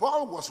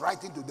 Paul was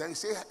writing to them. He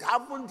said,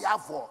 haven't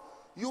therefore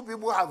you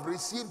people have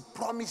received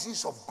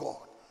promises of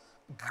God,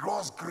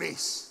 God's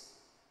grace.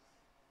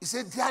 He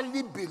said,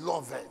 dearly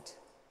beloved,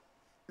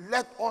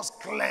 let us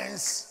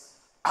cleanse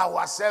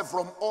ourselves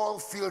from all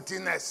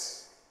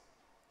filthiness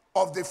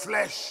of the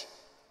flesh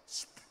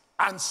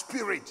and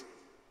spirit,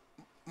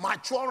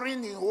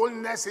 maturing in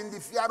holiness in the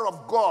fear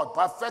of God,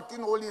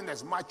 perfecting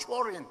holiness,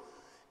 maturing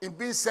in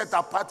being set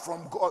apart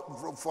from God,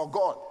 for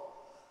God.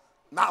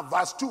 Now,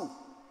 verse 2.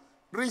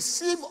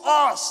 Receive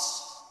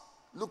us.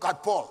 Look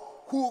at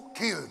Paul, who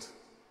killed.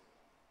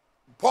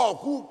 Paul,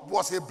 who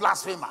was a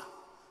blasphemer.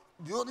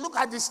 You look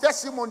at this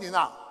testimony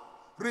now.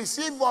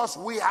 Receive us.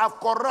 We have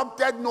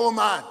corrupted no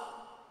man.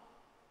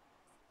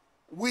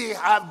 We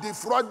have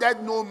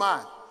defrauded no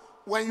man.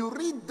 When you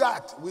read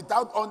that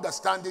without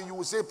understanding, you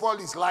will say Paul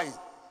is lying.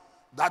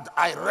 That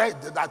I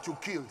read that you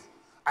killed.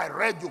 I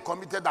read you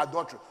committed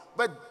adultery.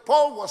 But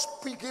Paul was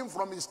speaking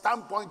from his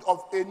standpoint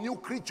of a new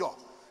creature.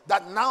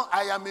 That now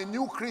I am a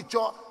new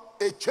creature.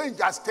 A change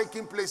has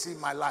taken place in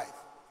my life.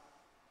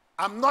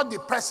 I'm not the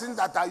person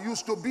that I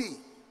used to be.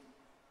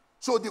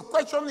 So the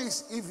question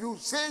is, if you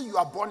say you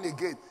are born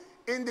again,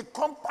 in the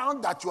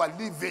compound that you are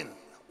living,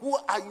 who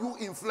are you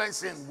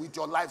influencing with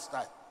your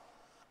lifestyle?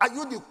 Are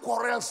you the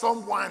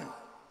quarrelsome one?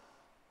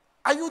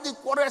 Are you the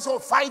quarrelsome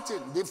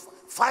fighting? The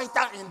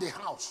fighter in the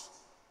house?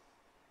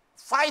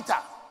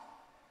 Fighter.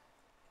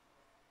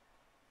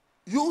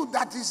 You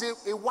that is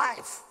a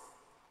wife.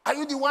 Are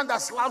you the one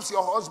that slaps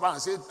your husband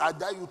and says, I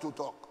dare you to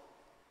talk?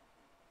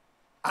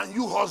 And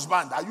you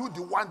husband, are you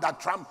the one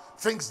that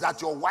thinks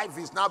that your wife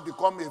is now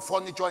become a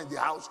furniture in the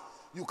house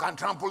you can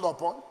trample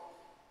upon?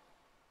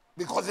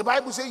 Because the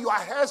Bible says you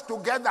are heirs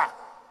together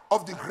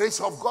of the grace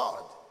of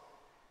God.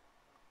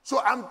 So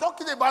I'm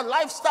talking about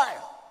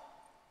lifestyle.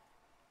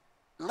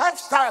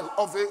 Lifestyle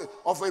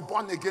of a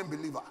born-again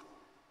believer.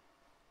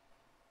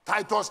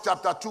 Titus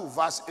chapter 2,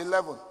 verse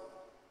 11.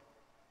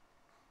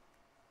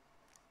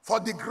 For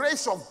the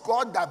grace of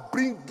God that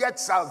bringeth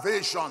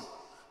salvation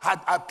had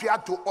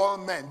appeared to all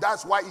men.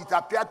 That's why it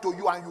appeared to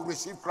you and you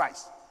received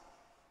Christ.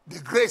 The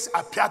grace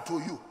appeared to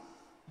you.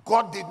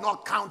 God did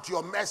not count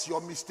your mess, your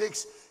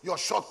mistakes, your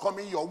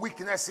shortcomings, your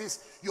weaknesses,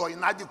 your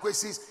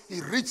inadequacies. He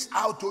reached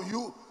out to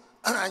you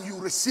and you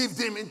received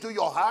him into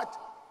your heart.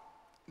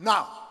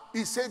 Now,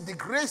 he said the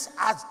grace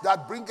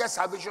that bringeth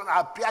salvation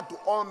appeared to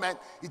all men.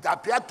 It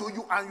appeared to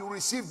you and you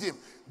received him.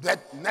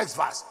 That next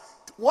verse.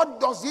 What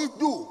does he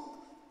do?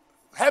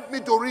 Help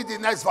me to read the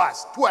next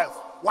verse. 12.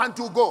 1,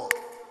 2, go.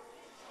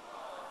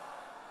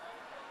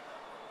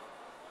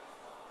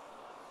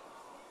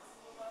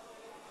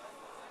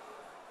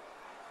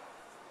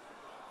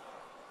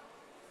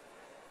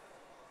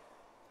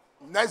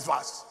 Next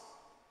verse.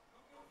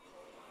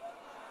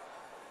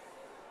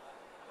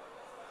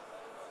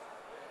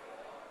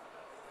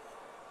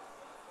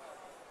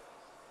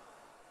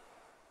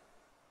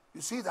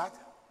 You see that?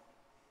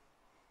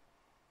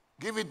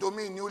 Give it to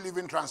me in New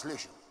Living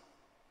Translation.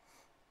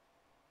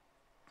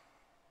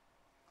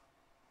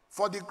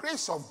 For the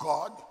grace of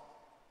God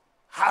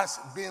has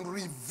been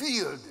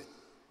revealed,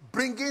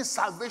 bringing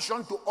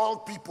salvation to all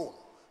people.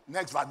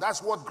 Next verse.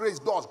 That's what grace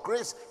does.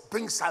 Grace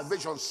brings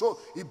salvation. So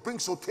it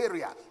brings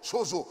soteria.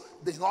 So.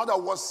 In other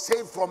words,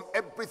 saved from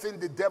everything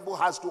the devil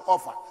has to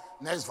offer.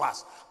 Next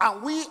verse.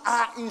 And we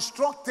are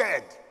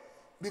instructed,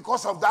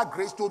 because of that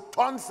grace, to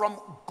turn from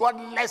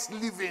godless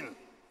living.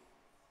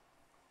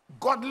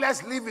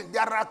 Godless living.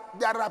 There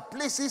are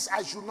places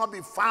I should not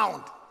be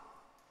found.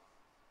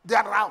 There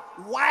are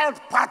wild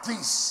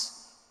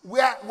parties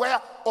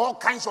where all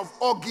kinds of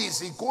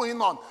orgies are going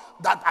on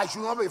that I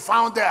should not be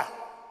found there.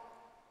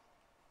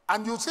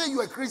 And you say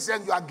you're a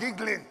Christian, you are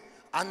giggling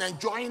and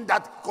enjoying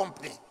that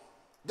company.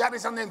 There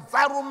is an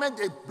environment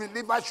a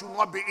believer should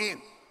not be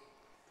in.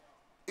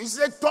 He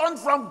said, turn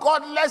from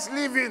godless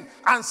living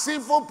and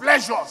sinful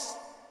pleasures.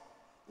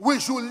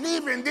 We should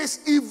live in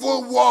this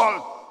evil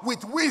world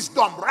with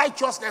wisdom,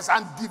 righteousness,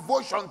 and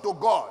devotion to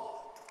God,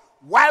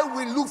 while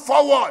we look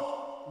forward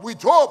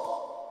with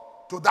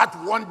hope to that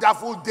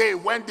wonderful day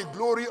when the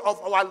glory of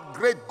our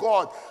great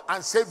God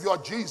and Savior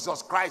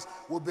Jesus Christ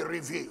will be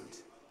revealed.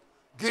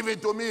 Give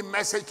it to me in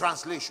Message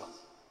translation.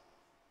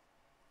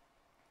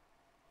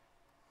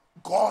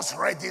 God's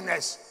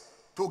readiness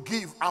to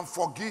give and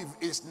forgive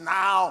is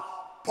now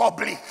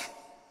public.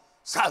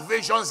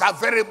 Salvation is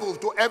available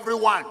to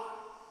everyone.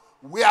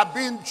 We are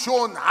being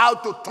shown how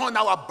to turn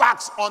our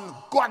backs on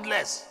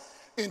godless,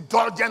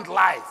 indulgent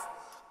life,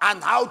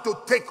 and how to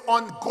take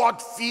on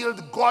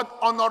God-filled,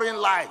 God-honoring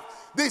life.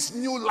 This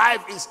new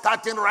life is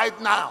starting right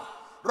now.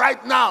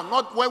 Right now,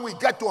 not when we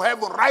get to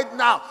heaven, right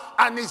now.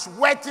 And it's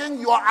whetting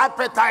your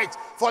appetite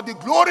for the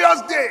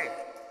glorious day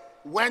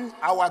when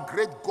our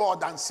great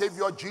God and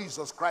Savior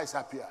Jesus Christ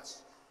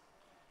appears.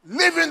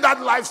 Living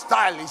that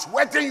lifestyle is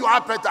whetting your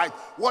appetite,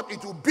 what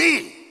it will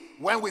be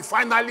when we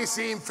finally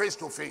see him face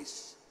to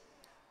face.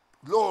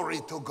 Glory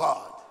to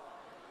God.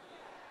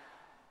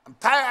 I'm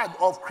tired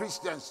of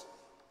Christians,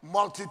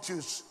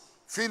 multitudes,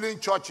 filling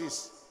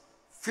churches,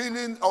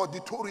 filling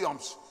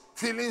auditoriums,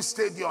 filling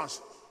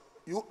stadiums.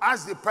 You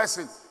ask the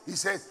person, he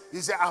said,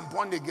 I'm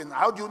born again.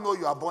 How do you know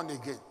you are born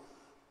again?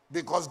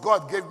 Because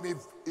God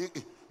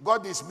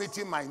is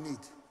meeting my need.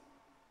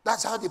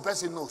 That's how the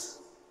person knows.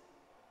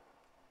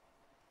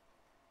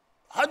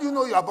 How do you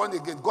know you are born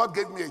again? God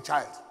gave me a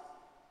child.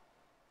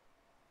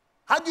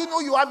 How do you know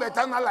you have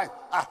eternal life?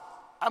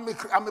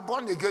 I'm a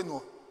born again.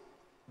 No.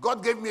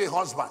 God gave me a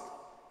husband.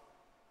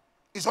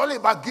 It's only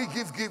about give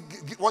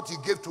what he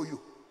gave to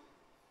you.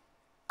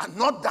 And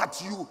not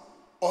that you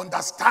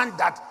understand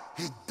that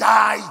he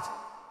died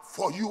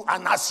for you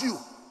and as you.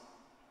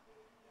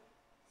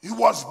 He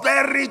was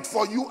buried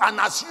for you and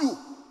as you.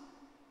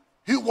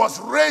 He was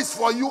raised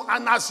for you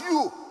and as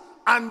you.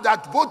 And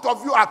that both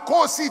of you are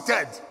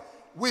co-seated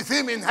with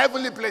him in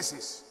heavenly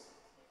places.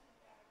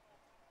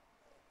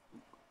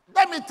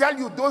 Let me tell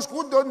you, those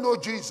who don't know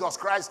Jesus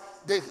Christ,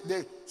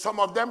 some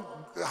of them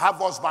have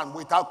husbands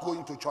without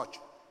going to church.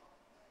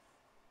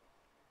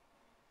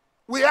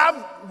 We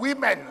have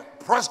women,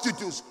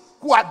 prostitutes,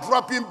 who are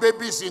dropping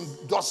babies in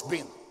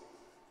dustbin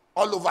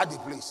all over the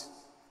place.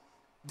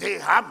 They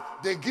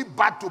give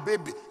birth to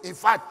baby. In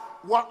fact,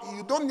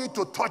 you don't need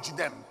to touch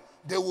them.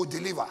 They will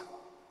deliver.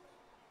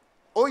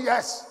 Oh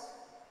yes.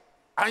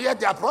 And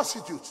yet they are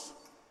prostitutes.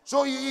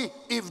 So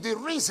if the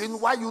reason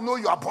why you know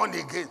you are born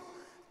again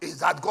is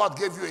that God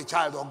gave you a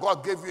child or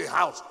God gave you a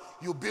house,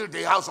 you build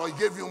a house or he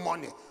gave you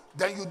money,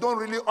 then you don't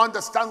really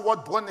understand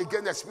what born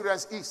again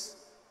experience is.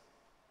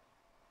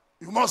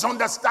 You must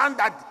understand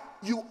that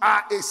you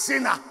are a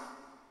sinner.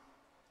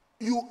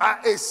 You are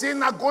a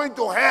sinner going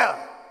to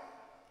hell.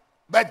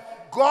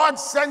 But God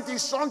sent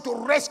his son to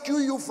rescue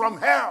you from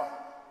hell.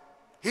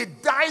 He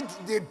died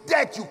the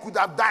death you could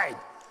have died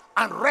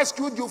and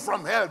rescued you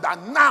from hell.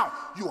 And now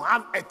you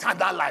have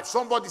eternal life.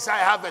 Somebody say, I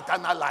have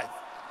eternal life.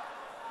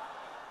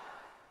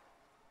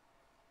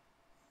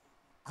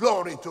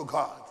 Glory to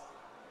God.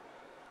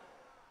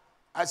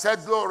 I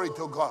said glory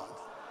to God.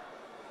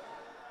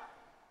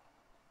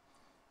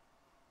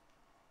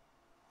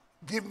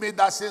 Give me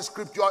that same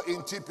scripture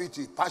in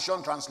TPT,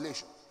 Passion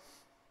Translation.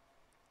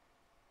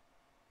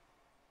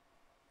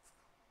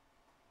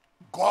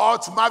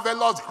 God's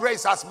marvelous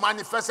grace has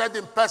manifested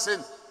in person.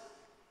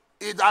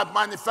 It has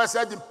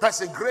manifested in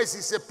person. Grace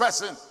is a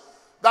person.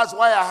 That's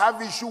why I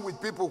have issue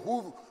with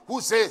people who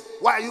say,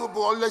 why are you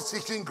always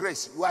teaching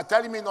grace? You are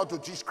telling me not to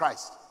teach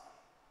Christ.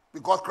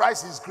 Because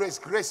Christ is grace.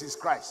 Grace is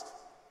Christ.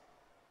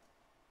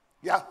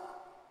 Yeah?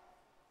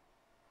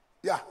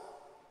 Yeah.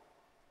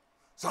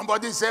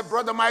 Somebody said,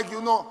 Brother Mike, you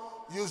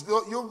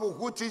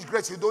who teach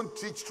grace, you don't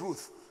teach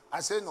truth. I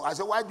said, no. I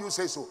said, why do you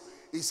say so?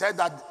 He said,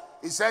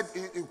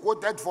 he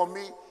quoted for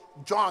me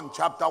John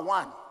chapter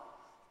 1.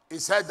 He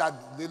said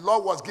that the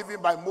law was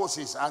given by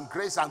Moses and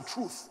grace and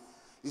truth.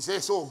 He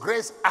says, so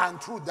grace and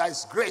truth. There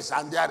is grace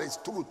and there is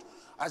truth.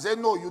 I said,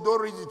 no, you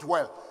don't read it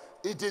well.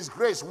 It is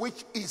grace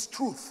which is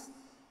truth.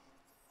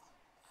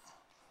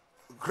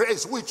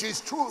 Grace which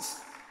is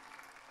truth.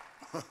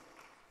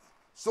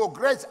 So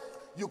grace,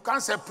 you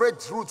can't separate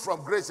truth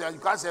from grace, and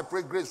you can't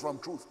separate grace from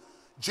truth.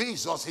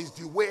 Jesus is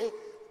the way,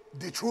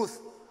 the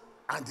truth,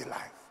 and the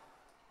life.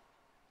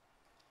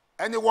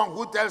 Anyone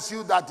who tells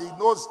you that he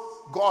knows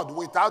God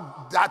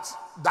without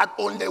that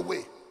only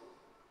way.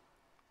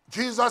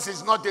 Jesus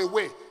is not a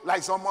way.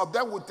 Like some of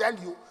them will tell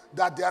you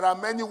that there are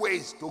many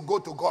ways to go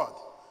to God.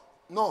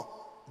 No,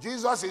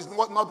 Jesus is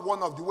not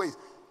one of the ways.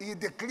 He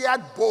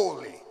declared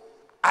boldly,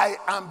 I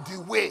am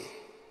the way,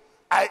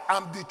 I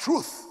am the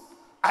truth,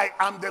 I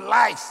am the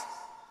life.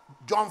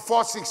 John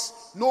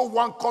 4:6, no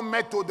one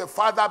cometh to the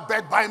Father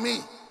but by me.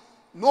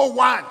 No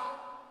one.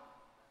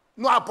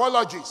 No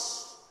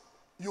apologies.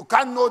 You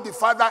can't know the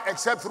Father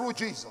except through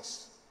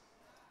Jesus.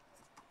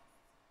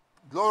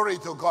 Glory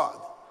to God.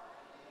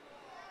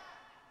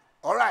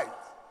 All right,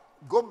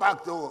 go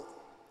back to,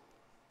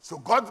 so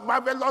God's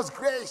marvelous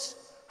grace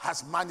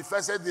has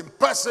manifested in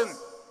person,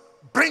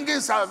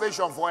 bringing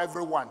salvation for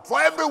everyone. For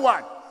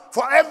everyone.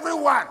 For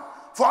everyone.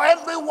 For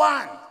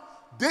everyone.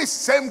 This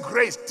same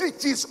grace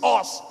teaches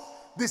us.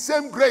 The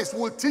same grace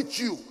will teach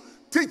you.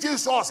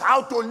 Teaches us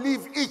how to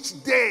live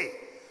each day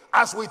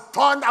as we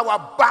turn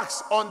our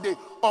backs on the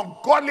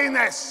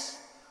ungodliness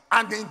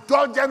and the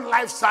indulgent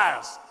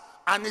lifestyles.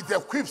 And it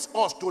equips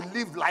us to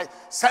live like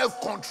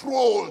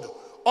self-controlled,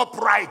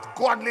 upright,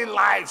 godly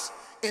lives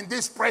in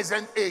this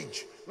present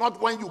age.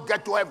 Not when you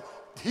get to heaven,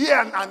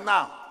 here and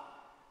now.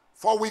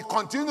 For we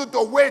continue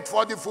to wait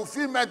for the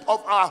fulfillment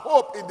of our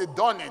hope in the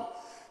dawning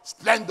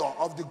splendor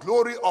of the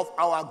glory of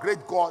our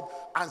great God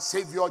and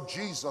Savior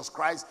Jesus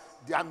Christ,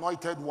 the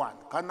Anointed One.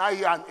 Can I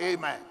hear an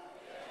amen?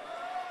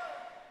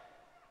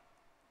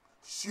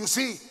 You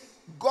see,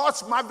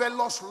 God's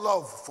marvelous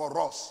love for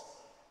us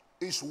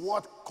is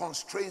what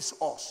constrains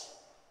us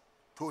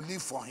to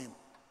live for him.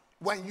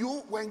 When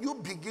you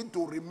begin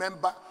to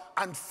remember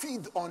and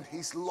feed on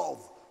his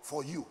love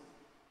for you,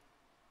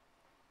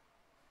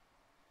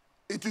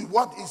 it is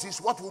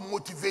what will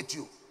motivate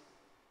you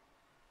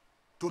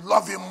to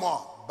love him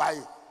more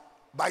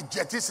by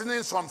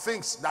jettisoning some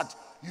things that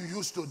you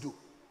used to do.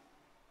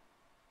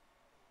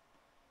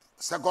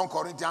 2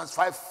 Corinthians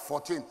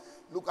 5:14.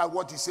 Look at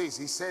what he says.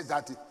 He says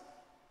that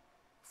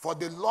for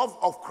the love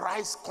of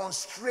Christ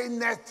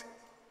constraineth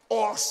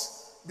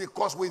us,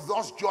 because we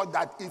thus judge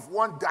that if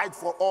one died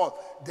for all,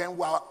 then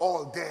we are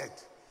all dead.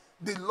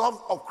 The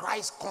love of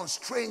Christ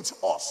constrains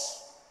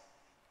us.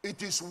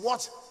 It is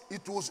what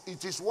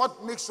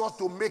makes us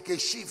to make a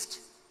shift.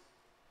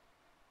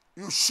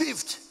 You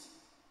shift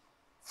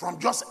from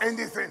just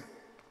anything.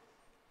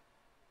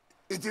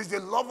 It is the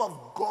love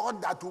of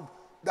God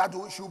that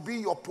should be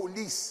your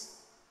police.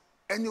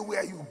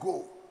 Anywhere you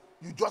go,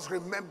 you just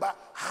remember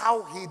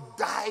how he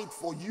died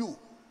for you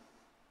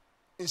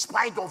in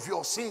spite of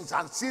your sins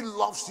and still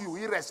loves you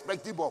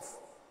irrespective of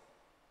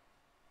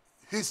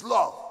his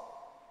love.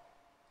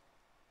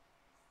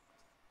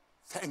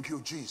 Thank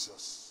you,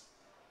 Jesus.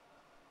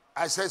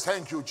 I say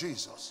thank you,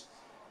 Jesus.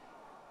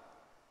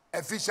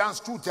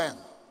 Ephesians 2:10.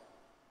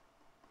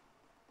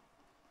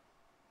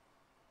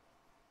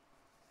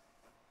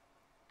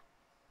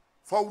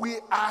 For we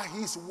are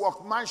his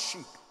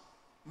workmanship,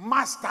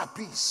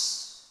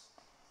 masterpiece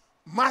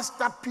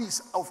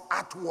of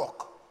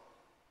artwork,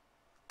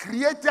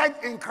 created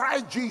in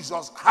Christ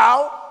Jesus.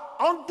 How?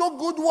 Unto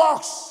good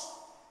works.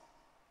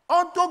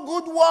 Unto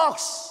good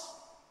works.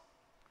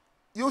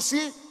 You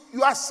see,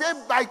 you are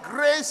saved by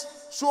grace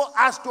so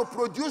as to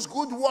produce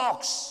good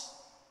works.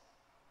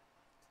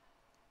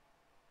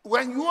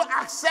 When you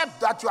accept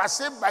that you are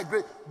saved by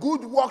grace,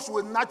 good works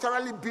will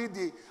naturally be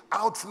the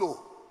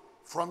outflow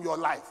from your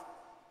life.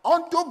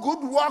 Unto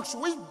good works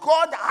which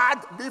God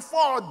had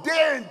before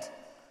ordained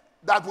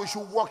that we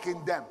should walk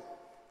in them.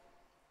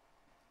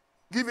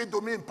 Give it to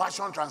me in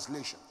Passion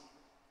Translation.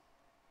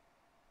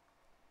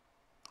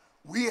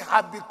 We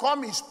have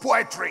become his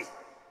poetry,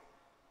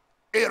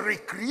 a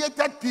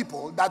recreated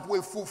people that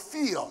will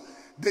fulfill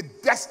the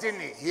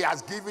destiny he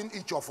has given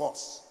each of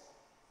us.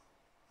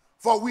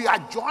 For we are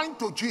joined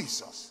to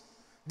Jesus,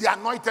 the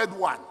Anointed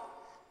One.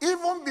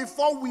 Even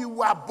before we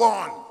were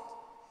born,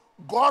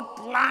 God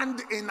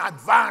planned in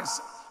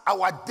advance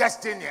our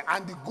destiny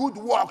and the good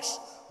works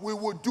we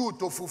would do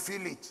to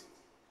fulfill it.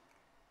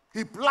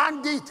 He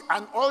planned it,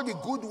 and all the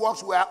good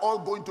works we are all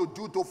going to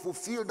do to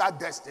fulfill that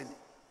destiny.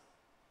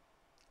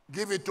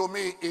 Give it to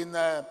me in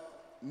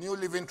New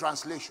Living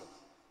Translation.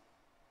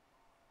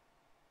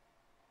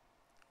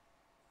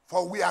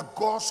 For we are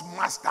God's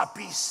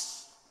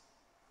masterpiece.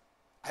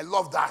 I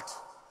love that.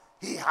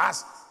 He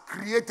has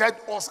created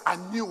us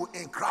anew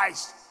in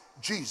Christ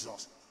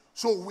Jesus.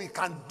 So we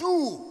can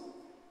do.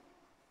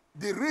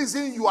 The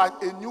reason you are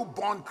a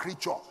newborn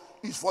creature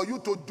is for you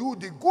to do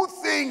the good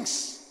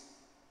things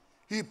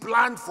he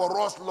planned for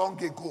us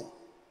long ago.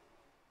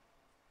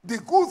 The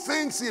good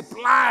things he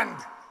planned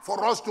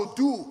for us to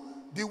do,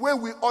 the way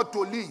we ought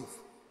to live.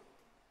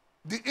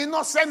 The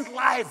innocent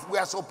life we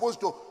are supposed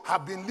to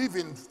have been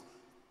living,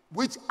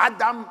 which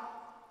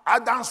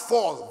Adam's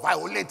fall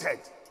violated.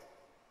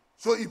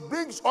 So it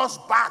brings us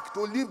back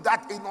to live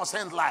that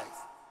innocent life.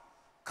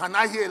 Can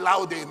I hear a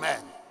loud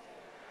amen?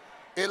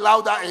 A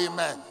louder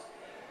amen.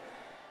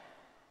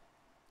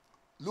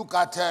 Look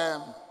at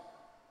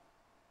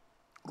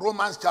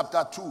Romans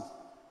chapter 2.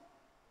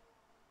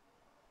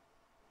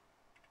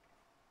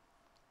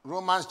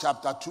 Romans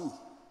chapter 2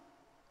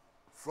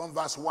 from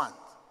verse 1.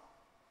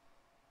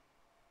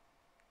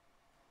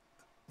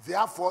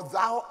 Therefore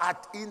thou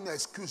art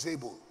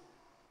inexcusable,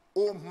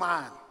 O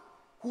man,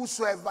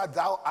 whosoever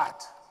thou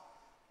art,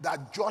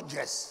 that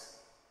judgest.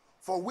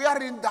 For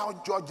wherein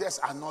thou judgest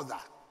another,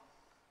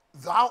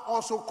 thou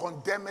also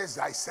condemnest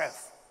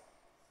thyself.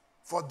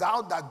 For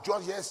thou that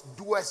judgest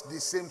doest the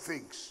same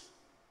things.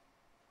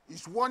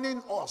 He's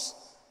warning us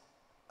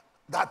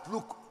that,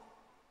 look,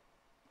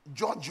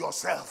 judge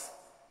yourself.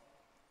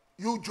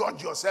 You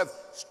judge yourself.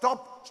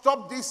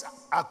 Stop this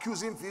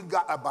accusing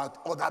finger about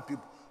other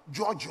people.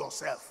 Judge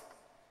yourself.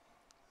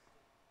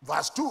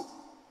 Verse 2.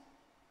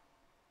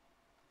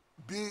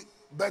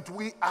 But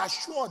we are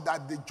sure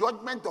that the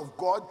judgment of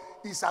God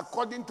is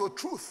according to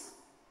truth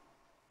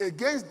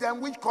against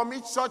them which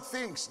commit such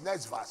things.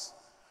 Next verse.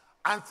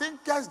 And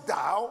thinkest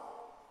thou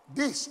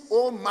this,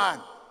 O man,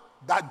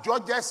 that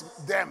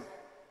judgest them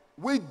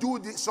which do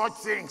such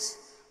things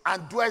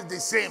and doest the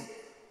same,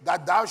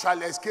 that thou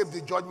shalt escape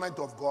the judgment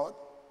of God?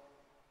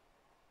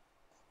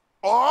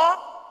 Or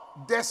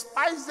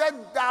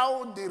despisest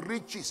thou the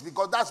riches?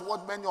 Because that's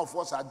what many of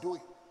us are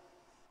doing.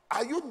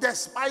 Are you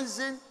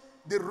despising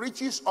the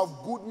riches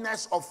of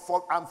goodness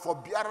and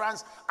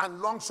forbearance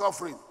and long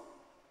suffering,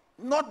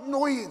 not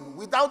knowing,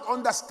 without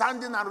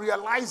understanding and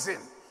realizing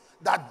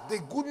that the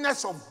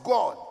goodness of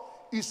God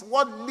is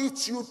what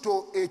leads you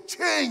to a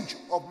change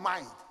of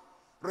mind,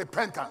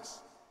 repentance?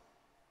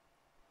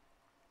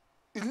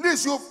 It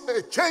leads you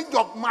a change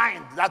of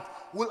mind that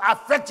will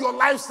affect your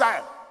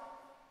lifestyle,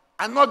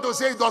 and not to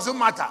say it doesn't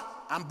matter,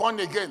 I'm born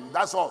again,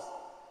 that's all.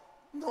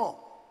 No.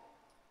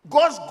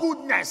 God's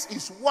goodness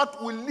is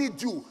what will lead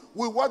you,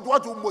 what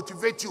will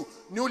motivate you.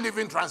 New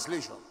Living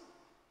Translation.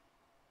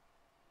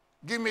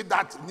 Give me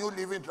that New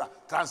Living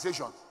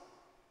Translation.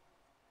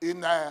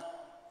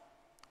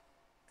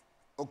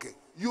 Okay.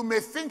 You may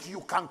think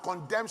you can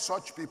condemn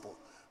such people,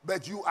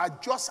 but you are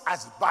just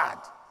as bad,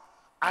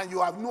 and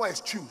you have no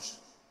excuse.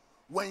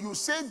 When you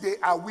say they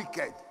are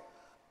wicked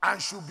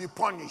and should be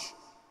punished,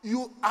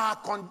 you are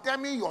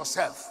condemning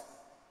yourself.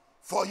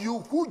 For you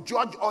who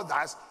judge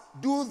others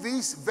do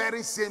these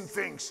very same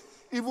things,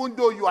 even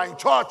though you are in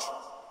church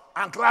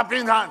and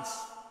clapping hands.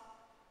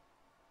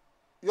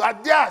 You are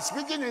there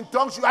speaking in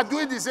tongues, you are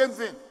doing the same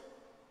thing.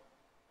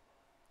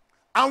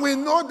 And we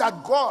know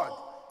that God,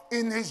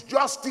 in his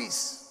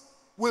justice,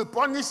 will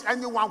punish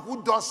anyone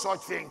who does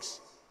such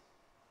things.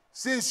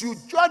 Since you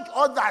judge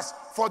others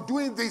for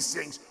doing these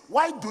things,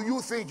 why do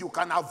you think you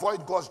can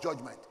avoid God's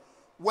judgment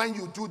when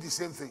you do the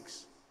same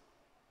things?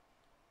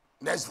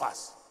 Next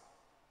verse.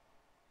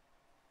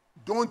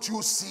 Don't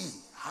you see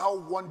how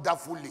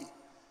wonderfully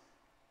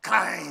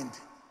kind,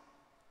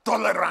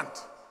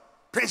 tolerant,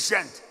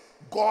 patient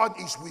God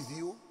is with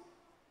you?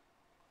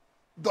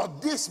 Does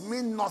this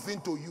mean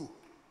nothing to you?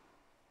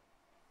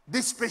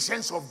 This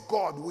patience of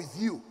God with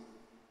you.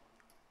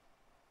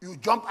 You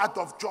jump out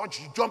of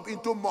church, you jump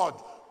into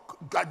mud.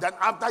 Then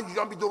after you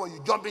jump into mud,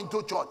 you jump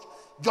into church.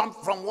 Jump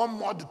from one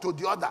mud to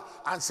the other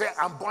and say,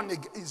 I'm born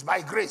again. It's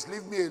by grace,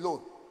 leave me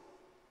alone.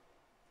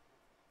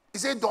 He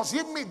said, does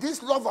it mean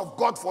this love of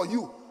God for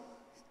you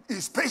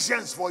is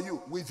patience for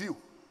you, with you?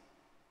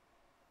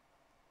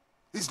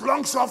 It's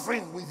long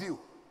suffering with you.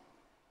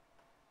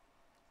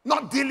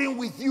 Not dealing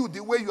with you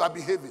the way you are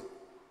behaving.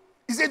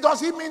 He said,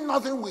 does it mean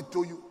nothing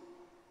to you?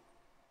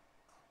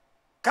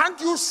 Can't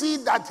you see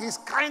that his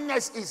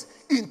kindness is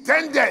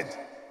intended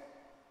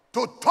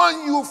to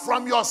turn you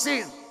from your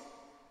sin?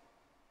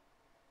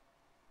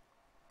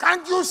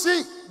 Can't you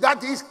see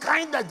that he's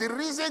kind, that the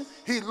reason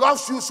he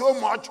loves you so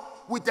much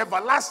with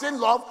everlasting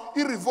love,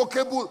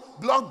 irrevocable,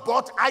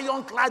 blood-bought,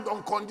 ironclad,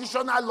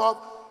 unconditional love,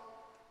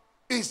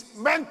 is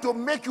meant to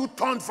make you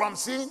turn from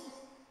sin?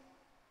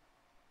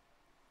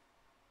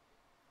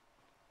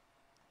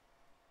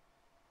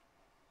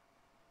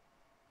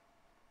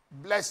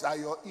 Blessed are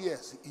your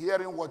ears,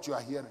 hearing what you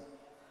are hearing.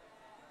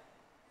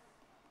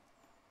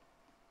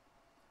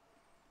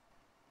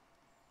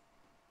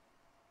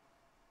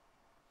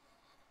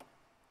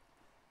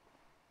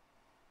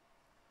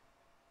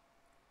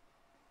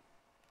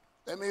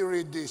 Let me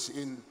read this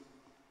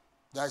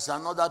there's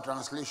another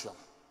translation.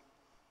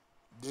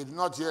 They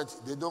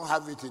don't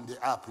have it in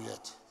the app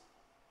yet.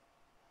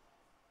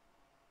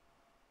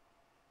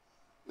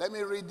 Let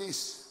me read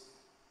this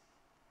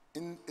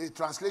in a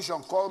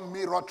translation called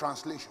Mirror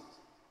Translation.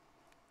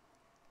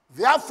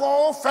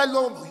 Therefore, O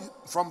fellow,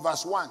 from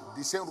verse 1,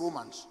 the same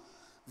Romans.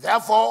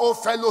 Therefore, O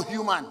fellow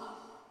human,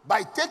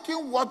 by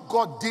taking what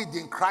God did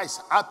in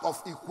Christ out of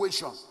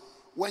equation,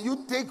 when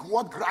you take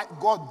what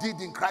God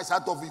did in Christ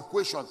out of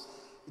equation,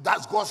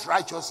 that's God's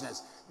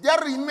righteousness, there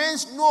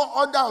remains no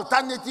other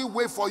alternative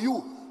way for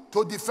you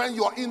to defend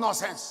your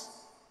innocence.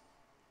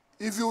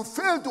 If you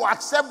fail to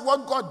accept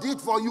what God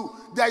did for you,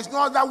 there is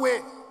no other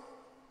way.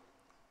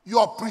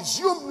 Your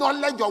presumed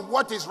knowledge of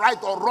what is right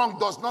or wrong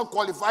does not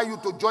qualify you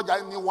to judge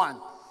anyone,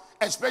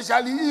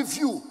 especially if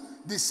you,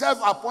 the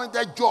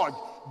self-appointed judge,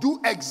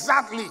 do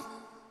exactly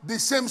the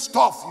same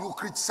stuff you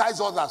criticize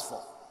others for.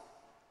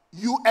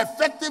 You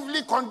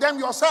effectively condemn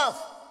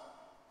yourself.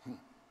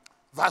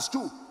 Verse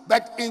 2,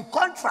 but in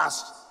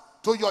contrast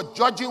to your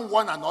judging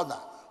one another,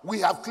 we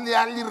have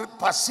clearly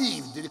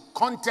perceived the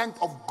content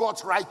of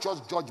God's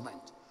righteous judgment.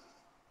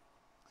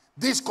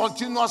 This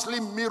continuously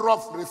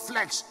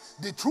reflects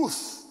the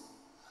truth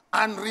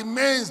and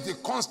remains the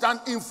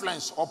constant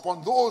influence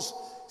upon those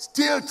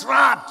still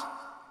trapped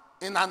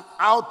in an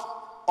out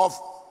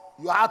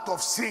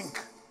of sync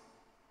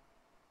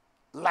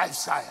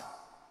lifestyle.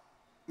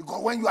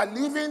 Because when you are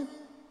living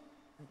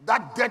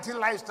that dirty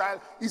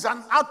lifestyle, is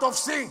an out of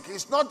sync.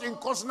 It's not in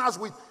consonance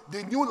with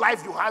the new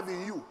life you have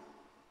in you.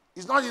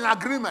 It's not in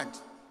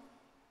agreement.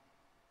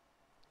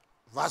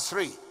 Verse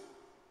 3.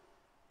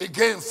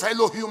 Again,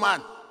 fellow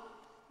human,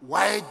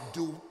 why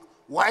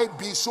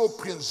be so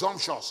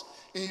presumptuous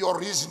in your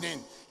reasoning,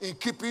 in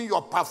keeping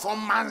your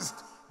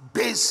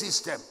performance-based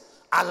system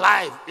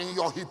alive in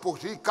your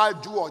hypocritical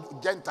Jew or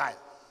Gentile?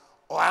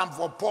 Or I'm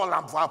for Paul,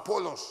 I'm for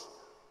Apollos.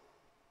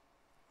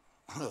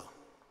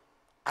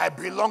 I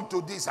belong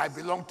to this, I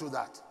belong to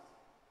that.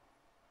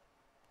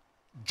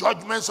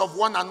 Judgments of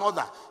one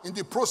another. In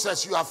the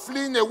process, you are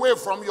fleeing away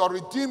from your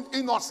redeemed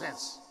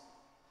innocence,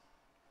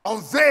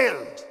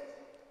 unveiled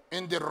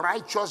in the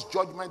righteous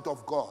judgment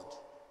of God.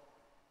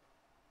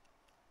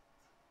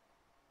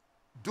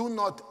 Do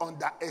not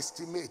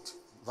underestimate,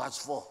 verse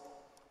 4,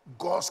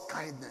 God's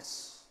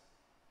kindness.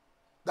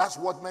 That's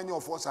what many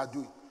of us are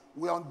doing.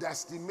 We're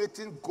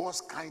underestimating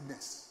God's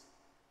kindness,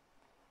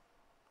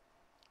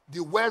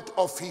 the wealth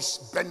of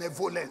his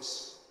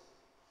benevolence,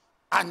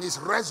 and his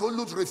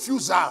resolute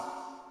refusal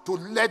to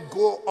let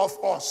go of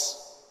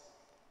us.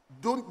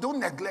 Don't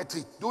neglect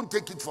it. Don't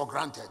take it for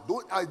granted.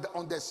 Don't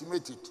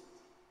underestimate it.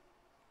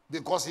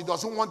 Because he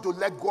doesn't want to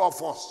let go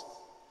of us.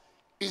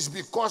 It's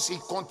because he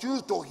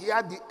continues to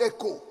hear the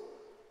echo.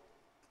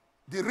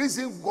 The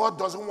reason God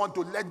doesn't want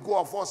to let go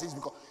of us is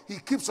because he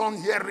keeps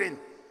on hearing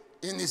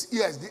in his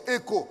ears the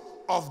echo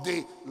of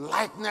the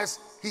likeness,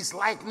 his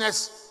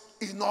likeness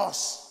in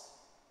us.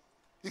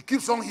 He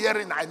keeps on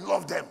hearing, I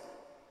love them.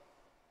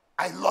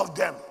 I love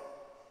them.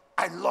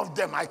 I love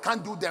them. I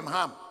can't do them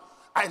harm.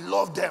 I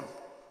love them.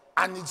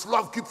 And its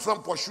love keeps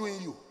on pursuing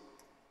you.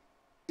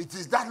 It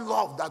is that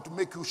love that will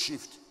make you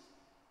shift.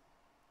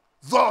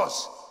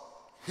 Thus,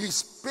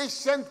 his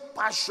patient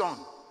passion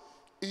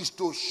is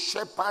to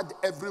shepherd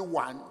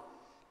everyone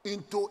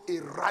into a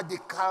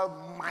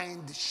radical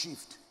mind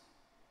shift.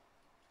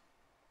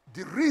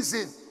 The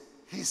reason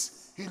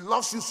he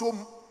loves you so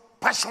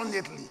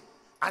passionately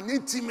and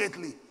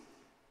intimately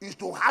is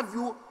to have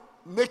you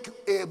make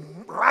a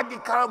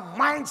radical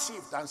mind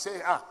shift and say,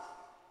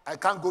 I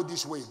can't go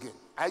this way again.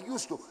 I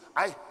used to.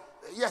 I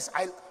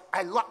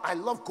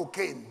love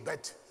cocaine,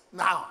 but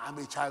now I'm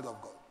a child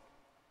of God.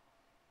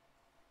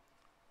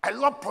 I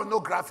love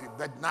pornography,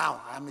 but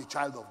now I'm a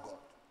child of God.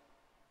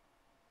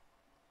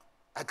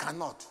 I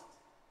cannot.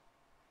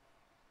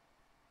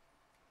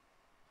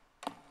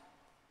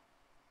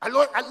 I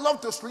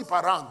love to sleep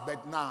around,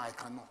 but now I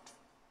cannot.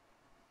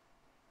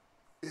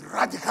 A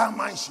radical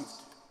mind shift.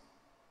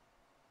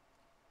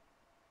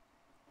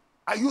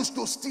 I used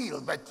to steal,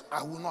 but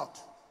I will not.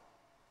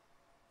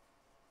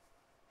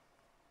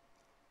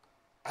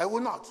 I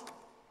will not.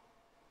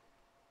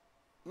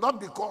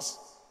 Not because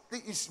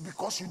it's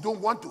because you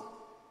don't want to.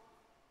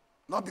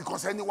 Not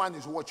because anyone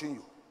is watching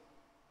you.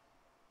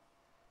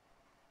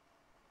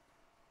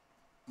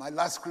 My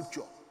last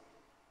scripture.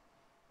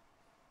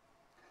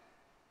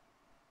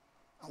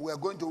 And we are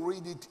going to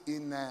read it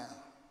in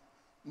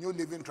New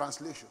Living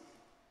Translation.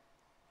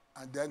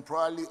 And then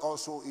probably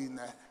also in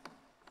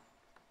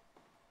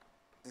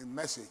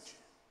Message.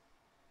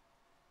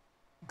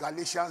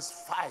 Galatians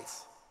 5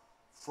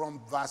 from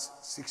verse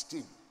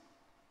 16.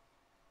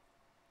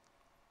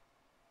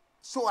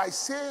 So I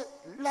say,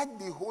 let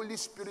the Holy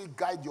Spirit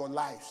guide your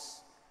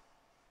lives.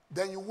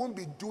 Then you won't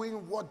be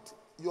doing what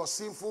your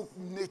sinful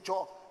nature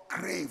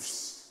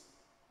craves.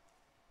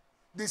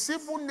 The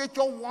sinful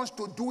nature wants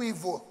to do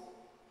evil.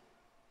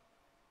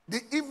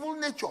 The evil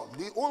nature,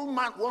 the old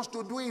man wants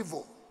to do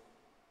evil,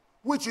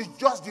 which is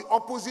just the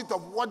opposite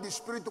of what the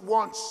Spirit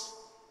wants.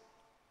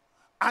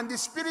 And the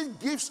Spirit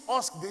gives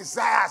us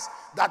desires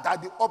that are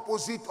the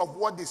opposite of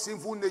what the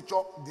sinful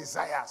nature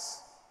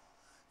desires.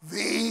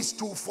 These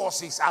two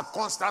forces are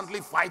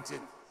constantly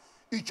fighting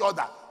each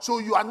other. So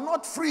you are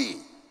not free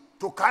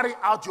to carry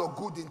out your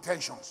good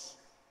intentions.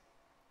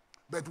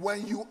 But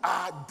when you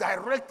are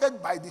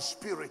directed by the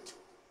Spirit,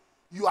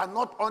 you are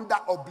not under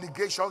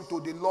obligation to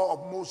the law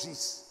of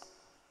Moses.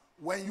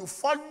 When you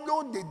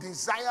follow the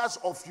desires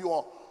of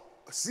your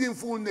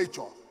sinful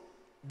nature,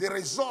 the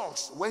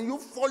results, when you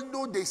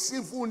follow the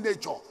sinful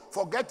nature,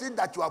 forgetting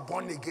that you are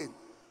born again,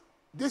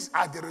 These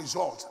are the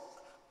results,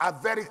 are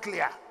very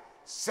clear.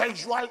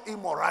 Sexual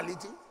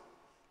immorality,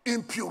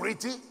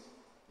 impurity,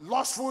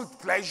 lustful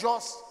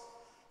pleasures,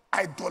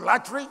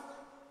 idolatry,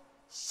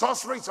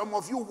 sorcery. Some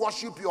of you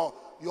worship your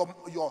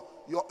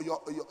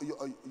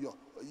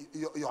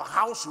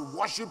house, you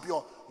worship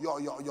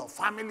your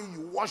family,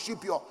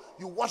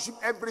 you worship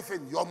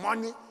everything, your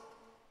money.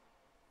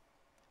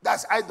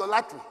 That's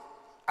idolatry.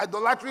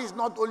 Idolatry is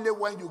not only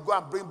when you go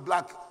and bring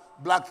black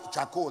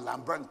charcoal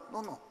and bring.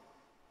 No.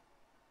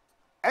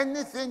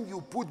 Anything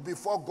you put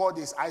before God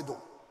is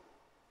idol.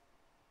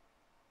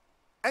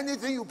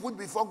 Anything you put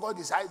before God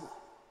is idol.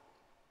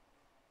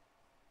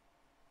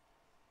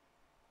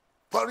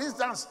 For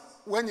instance,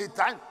 when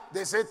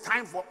they say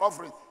time for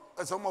offering,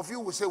 some of you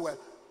will say, well,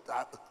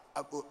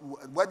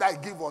 whether I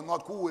give or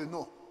not, who will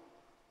know?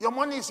 Your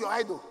money is your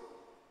idol.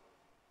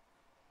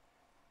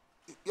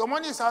 Your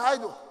money is our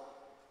idol.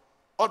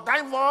 Or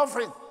time for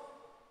offering.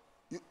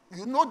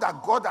 You know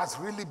that God has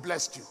really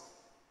blessed you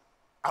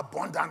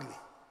abundantly.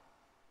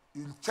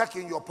 You check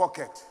in your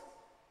pocket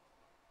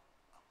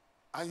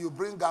and you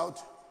bring out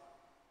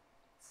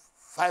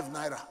 5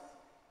 naira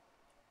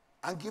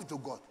and give to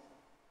God.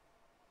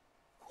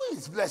 Who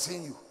is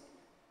blessing you?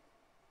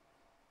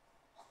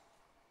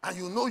 And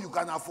you know you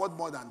can afford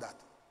more than that.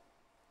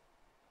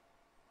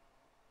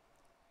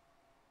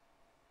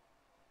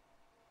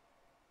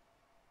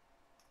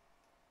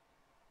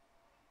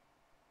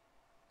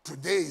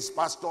 Today is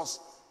Pastor's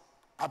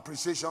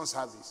Appreciation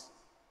Service.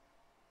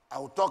 I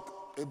will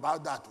talk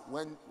about that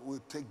when we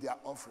take their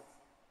offering.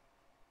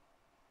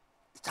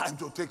 It's time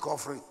to take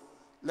offering.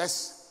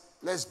 Let's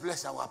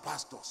bless our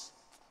pastors.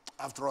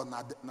 After all,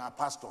 now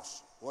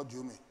pastors. What do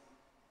you mean?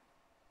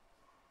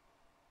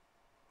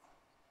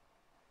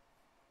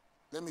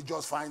 Let me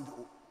just find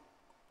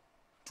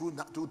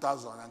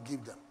 2,000 and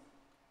give them.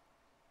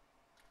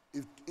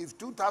 If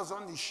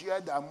 2,000 is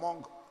shared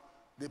among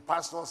the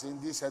pastors in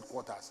these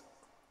headquarters,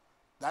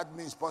 that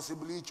means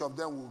possibly each of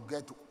them will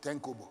get 10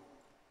 kobo.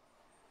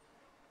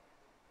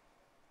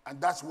 And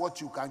that's what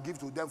you can give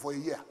to them for a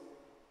year.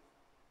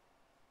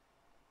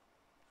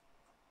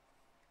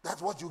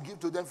 That's what you give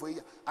to them for a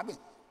year. I mean,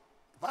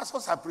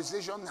 Pastor's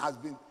Appreciation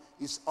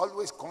is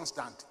always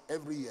constant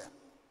every year.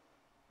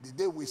 The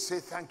day we say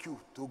thank you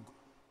to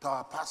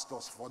our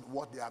pastors for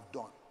what they have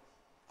done.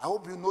 I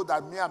hope you know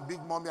that me and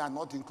Big Mommy are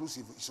not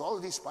inclusive. It's all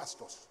these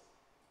pastors.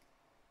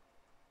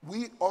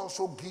 We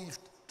also give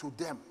to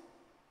them.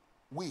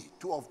 We,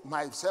 two of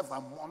myself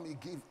and Mommy,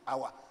 give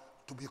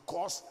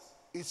because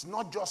it's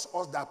not just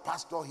us that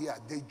pastor here.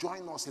 They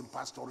join us in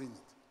pastoring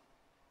it.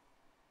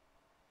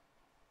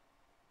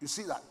 You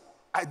see that?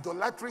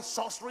 Idolatry,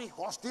 sorcery,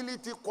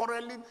 hostility,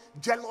 quarreling,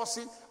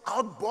 jealousy,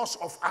 outbursts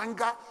of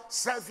anger,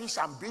 selfish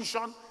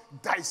ambition,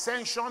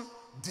 dissension,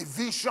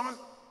 division,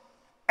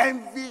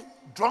 envy,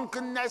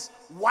 drunkenness,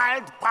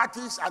 wild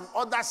parties, and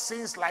other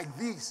sins like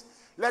these.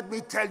 Let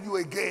me tell you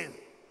again,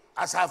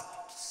 as I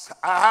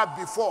have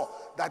before,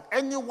 that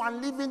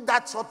anyone living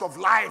that sort of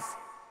life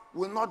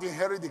will not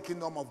inherit the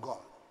kingdom of God.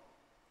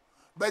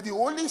 But the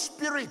Holy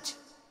Spirit,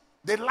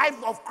 the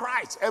life of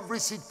Christ, every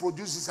seed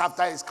produces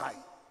after its kind,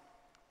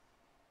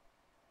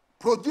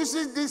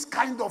 produces this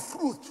kind of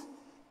fruit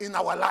in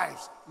our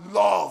lives: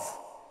 love,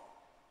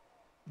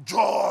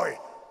 joy,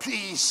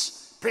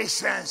 peace,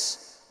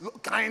 patience,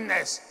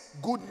 kindness,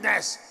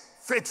 goodness,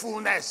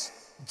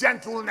 faithfulness,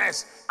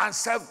 gentleness, and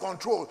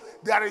self-control.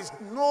 There is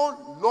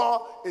no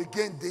law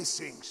against these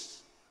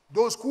things.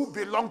 Those who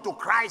belong to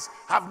Christ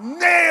have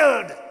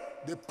nailed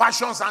the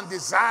passions and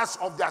desires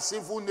of their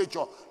sinful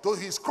nature to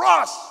his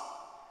cross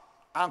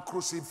and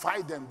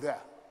crucified them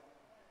there.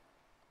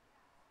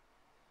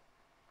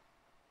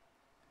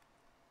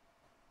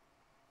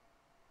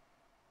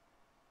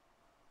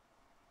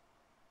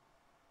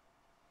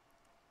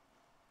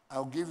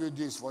 I'll give you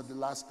this for the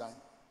last time.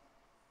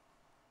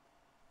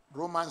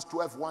 Romans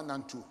 12, 1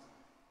 and 2.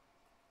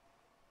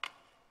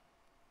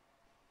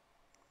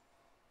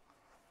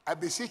 I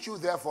beseech you,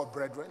 therefore,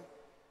 brethren,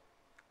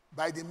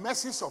 by the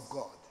mercies of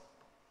God,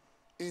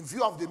 in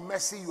view of the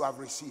mercy you have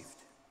received.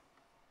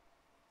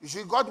 You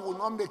see, God will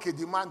not make a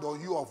demand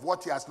on you of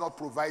what he has not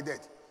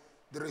provided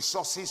the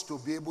resources to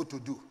be able to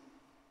do.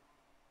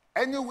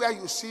 Anywhere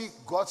you see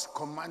God's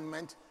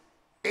commandment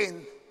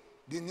in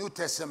the New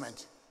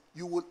Testament,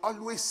 you will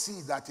always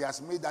see that he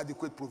has made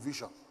adequate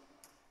provision.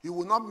 He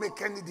will not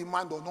make any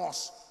demand on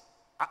us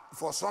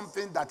for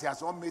something that he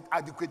has not made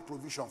adequate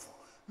provision for.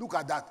 Look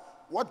at that.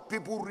 What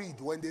people read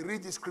when they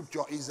read the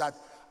scripture is that,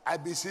 I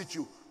beseech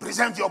you,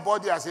 present your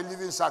body as a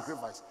living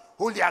sacrifice,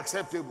 wholly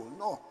acceptable.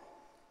 No.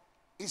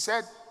 He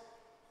said,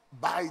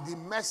 by the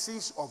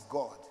mercies of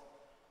God.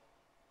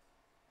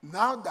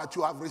 Now that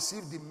you have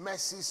received the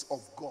mercies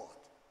of God,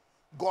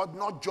 God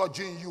not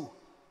judging you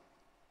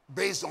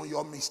based on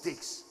your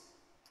mistakes.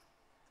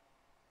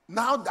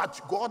 Now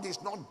that God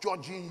is not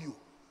judging you,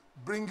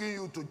 bringing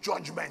you to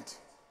judgment,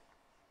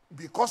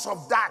 because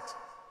of that,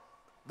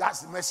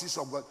 that's the message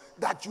of God.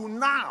 That you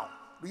now,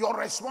 your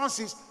response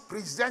is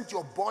present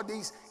your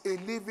bodies a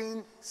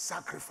living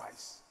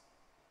sacrifice,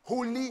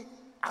 holy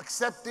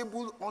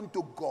acceptable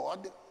unto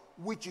God,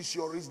 which is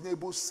your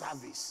reasonable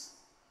service.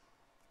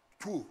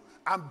 2,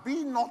 and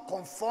be not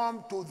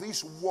conformed to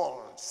this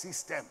world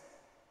system,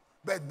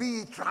 but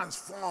be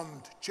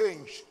transformed,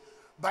 changed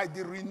by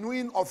the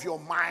renewing of your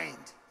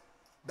mind,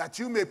 that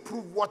you may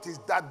prove what is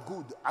that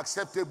good,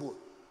 acceptable,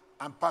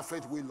 and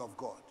perfect will of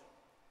God.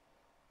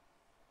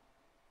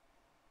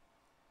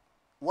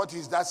 What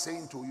is that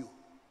saying to you?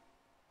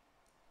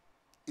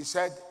 He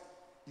said,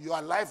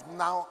 your life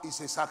now is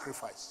a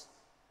sacrifice.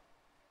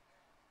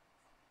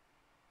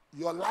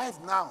 Your life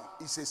now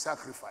is a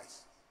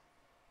sacrifice.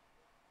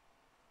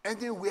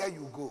 Anywhere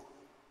you go,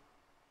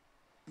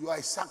 you are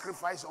a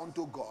sacrifice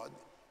unto God.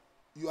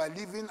 You are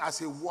living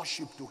as a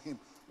worship to him.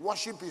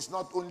 Worship is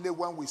not only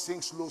when we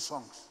sing slow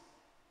songs.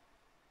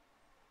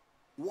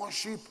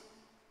 Worship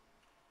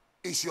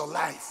is your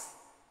life.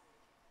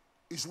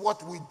 It's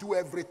what we do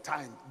every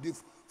time.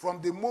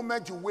 From the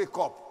moment you wake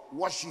up,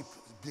 worship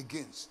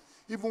begins.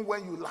 Even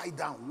when you lie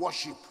down,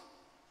 worship.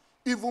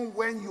 Even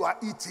when you are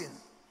eating,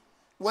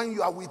 when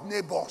you are with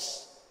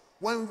neighbors,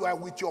 when you are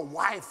with your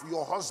wife,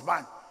 your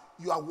husband,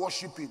 you are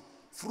worshiping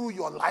through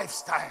your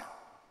lifestyle.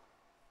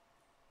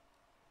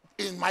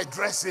 In my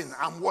dressing,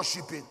 I'm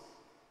worshiping.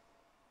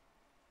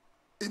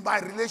 In my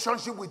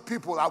relationship with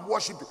people, I'm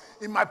worshiping.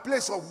 In my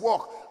place of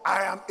work,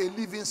 I am a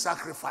living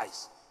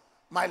sacrifice.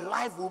 My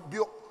life will be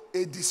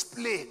a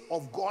display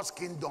of God's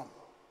kingdom.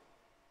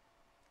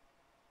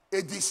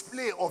 A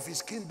display of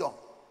his kingdom.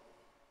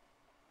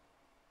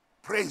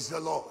 Praise the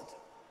Lord.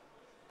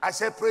 I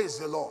say praise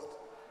the Lord.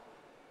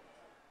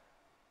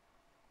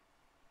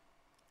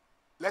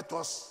 Let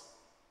us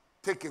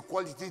take a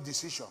quality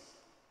decision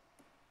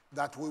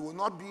that we will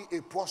not be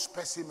a poor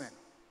specimen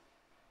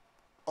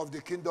of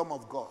the kingdom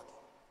of God.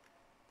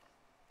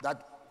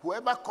 That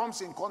whoever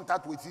comes in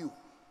contact with you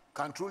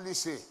can truly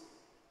say,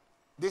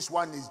 this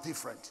one is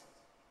different.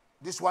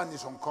 This one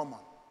is uncommon.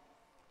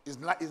 It's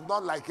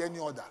not like any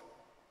other.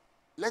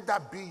 Let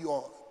that be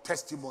your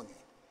testimony.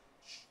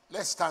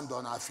 Let's stand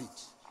on our feet.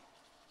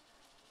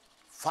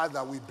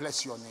 Father, we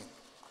bless your name.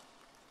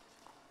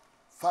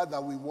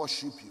 Father, we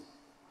worship you.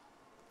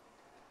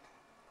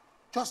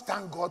 Just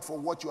thank God for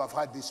what you have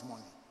had this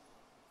morning.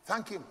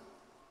 Thank him.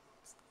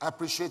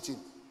 Appreciate him.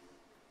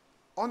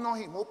 Honor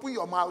him. Open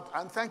your mouth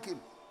and thank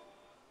him.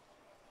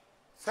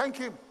 Thank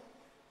him.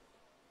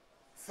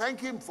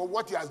 Thank him for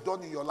what he has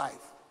done in your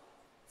life.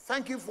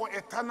 Thank him for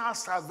eternal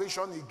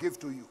salvation he gave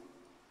to you.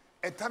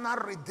 Eternal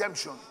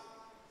redemption.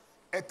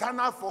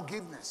 Eternal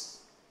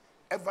forgiveness.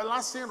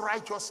 Everlasting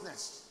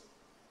righteousness.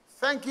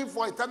 Thank him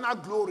for eternal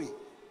glory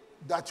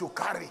that you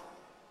carry.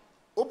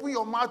 Open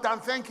your mouth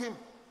and thank him.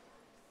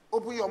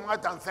 Open your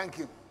mouth and thank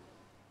him.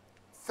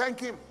 Thank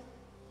him.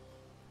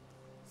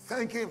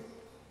 Thank him.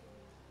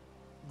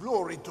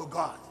 Glory to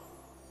God.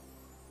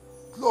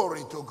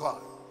 Glory to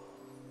God.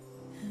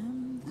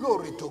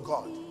 Glory to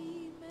God.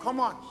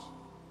 Come on.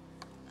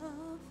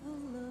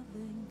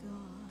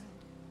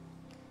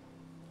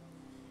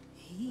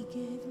 He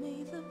gave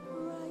me the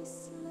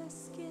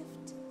priceless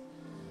gift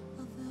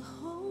of the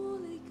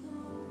Holy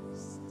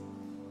Ghost.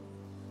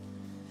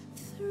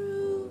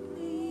 Through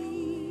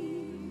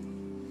me,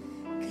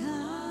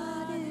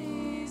 God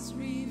is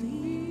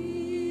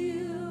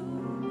revealed.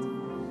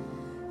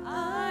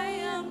 I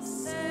am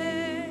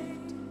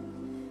saved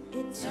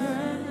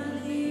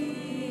eternally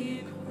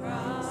in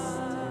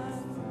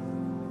Christ.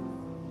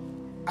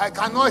 I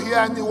cannot hear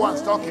anyone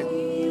talking.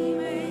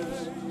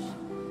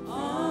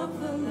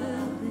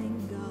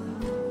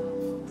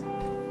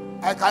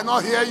 I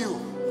cannot hear you.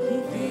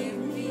 He gave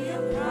me a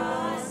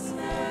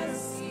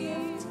priceless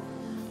gift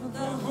of the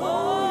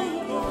Holy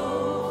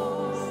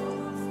Ghost.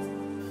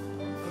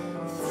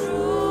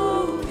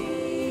 Through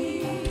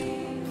me,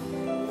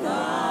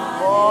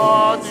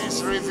 God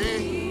is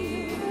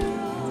revealed.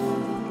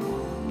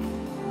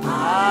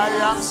 I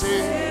am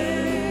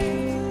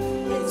saved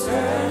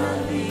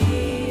eternally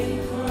in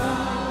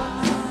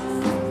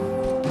Christ.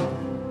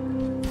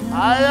 I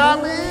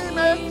am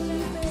image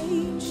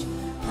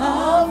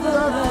of the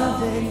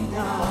loving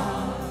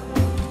God.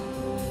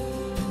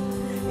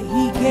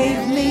 He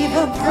gave me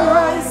the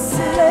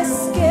priceless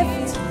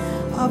gift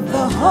of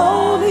the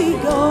Holy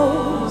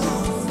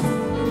Ghost.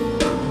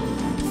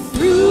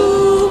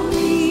 Through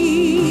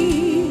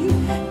me,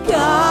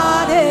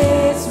 God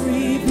is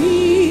revealed.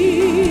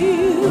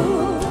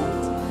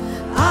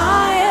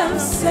 I am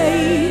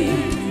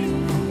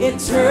saved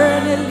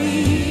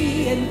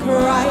eternally in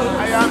Christ.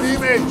 I am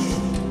image.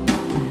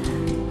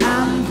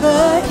 I'm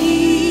the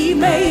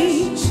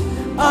image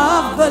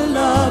of the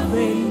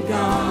loving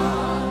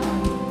God.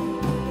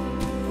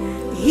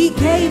 He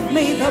gave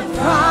me the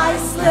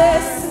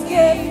priceless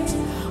gift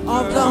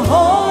of the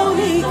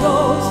Holy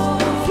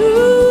Ghost.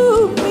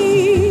 Through me,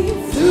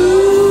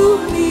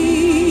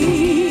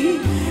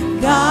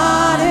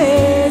 God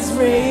is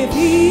revealed.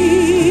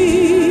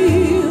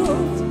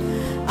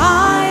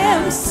 I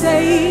am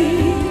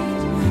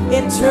saved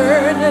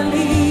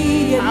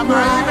eternally in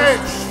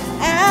Christ.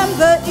 I'm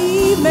the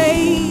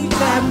image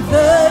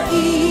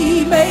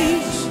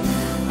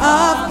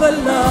of the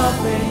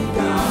loving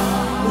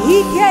God.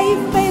 He gave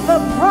me the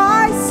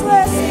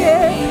priceless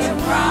gift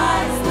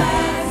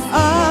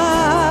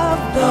of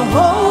the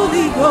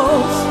Holy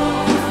Ghost.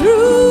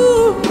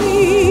 Through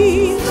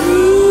me,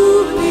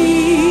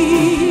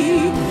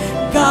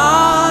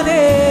 God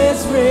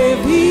is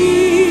revealed.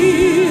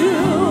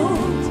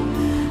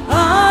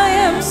 I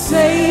am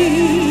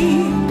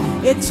saved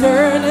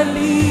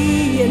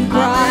eternally in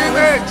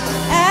Christ.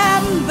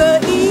 And the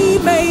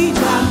image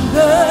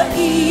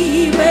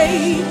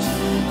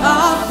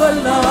of the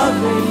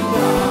loving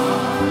God.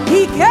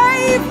 He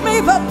gave me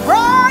the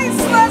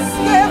priceless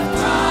gift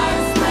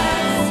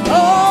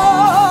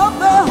of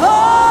the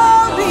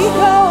Holy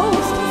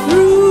Ghost.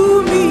 Through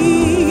me,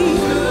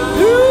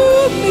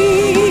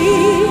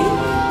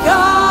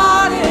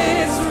 God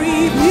is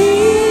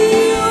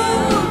revealed.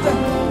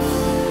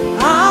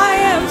 I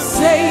am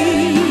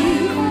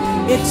saved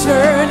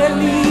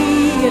eternally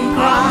in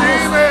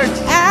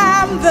Christ.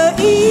 And the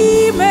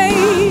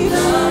image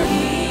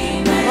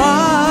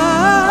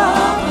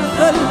of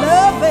the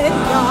loving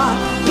God.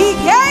 He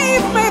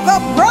gave me the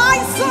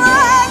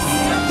priceless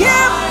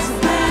gift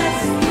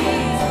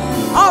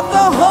of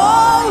the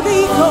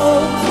Holy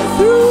Ghost.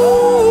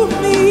 Through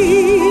me,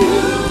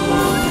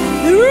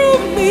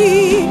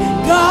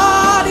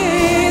 God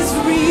is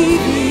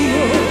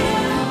revealed.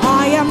 I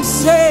am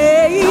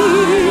saved.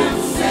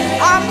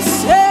 I'm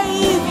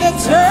saved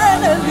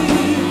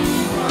eternally.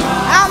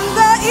 I'm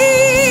the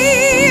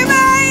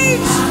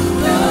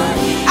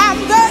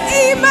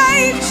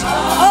image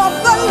of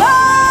the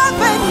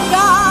loving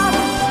God.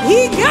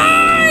 He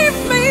gave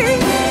me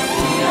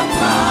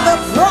the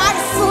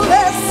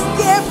priceless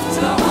gift,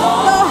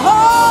 the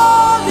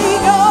Holy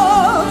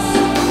Ghost.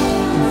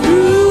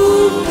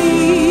 Through me,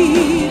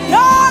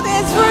 God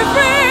is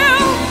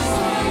revealed.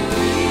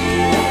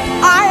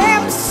 I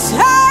am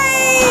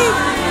saved.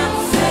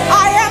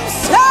 I am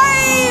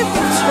saved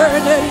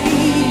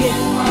eternally.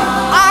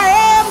 I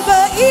am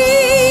the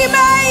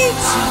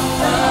image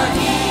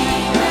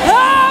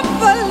of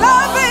the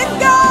loving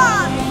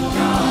God.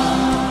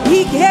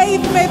 He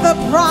gave me the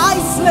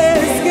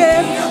priceless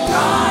gift,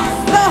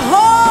 the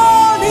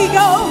Holy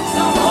Ghost.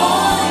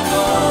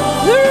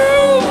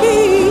 Through me,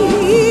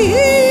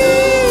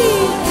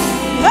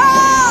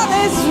 God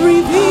is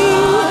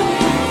revealed.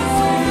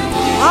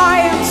 I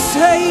am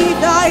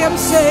saved, I am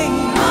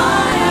saved,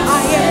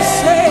 I am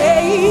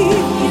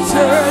saved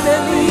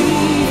eternally.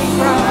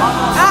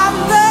 I'm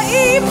the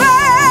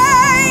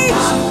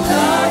image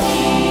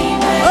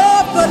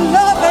of the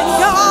loving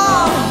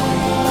God.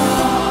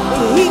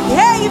 He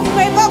gave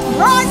me the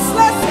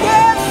priceless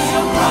gift,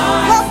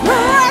 the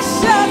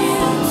precious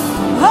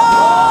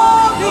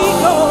Holy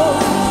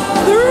Ghost.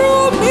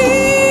 Through me,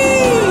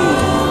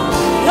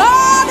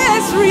 God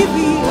is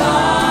revealed.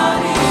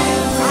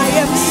 I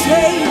am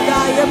saved,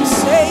 I am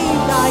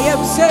saved, I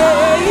am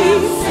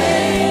saved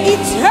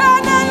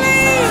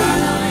eternally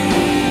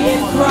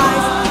in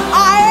Christ.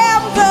 I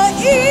am the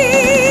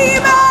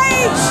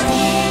image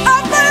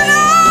of the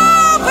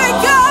loving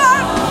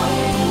God.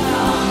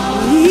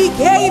 He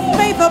gave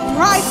me the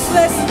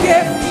priceless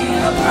gift,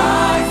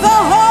 the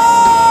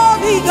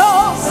Holy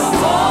Ghost.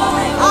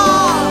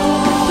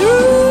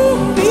 Through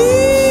me,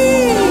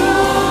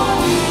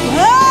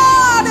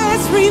 God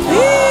is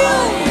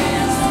revealed.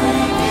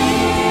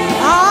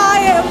 I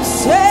am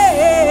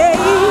saved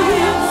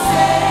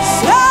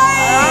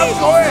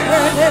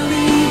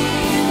eternally.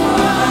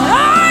 I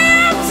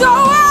am so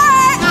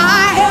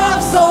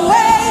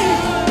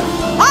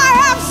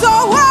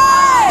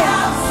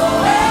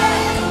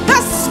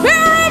the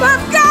Spirit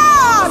of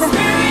God.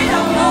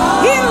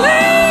 He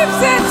lives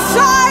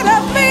inside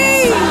of me.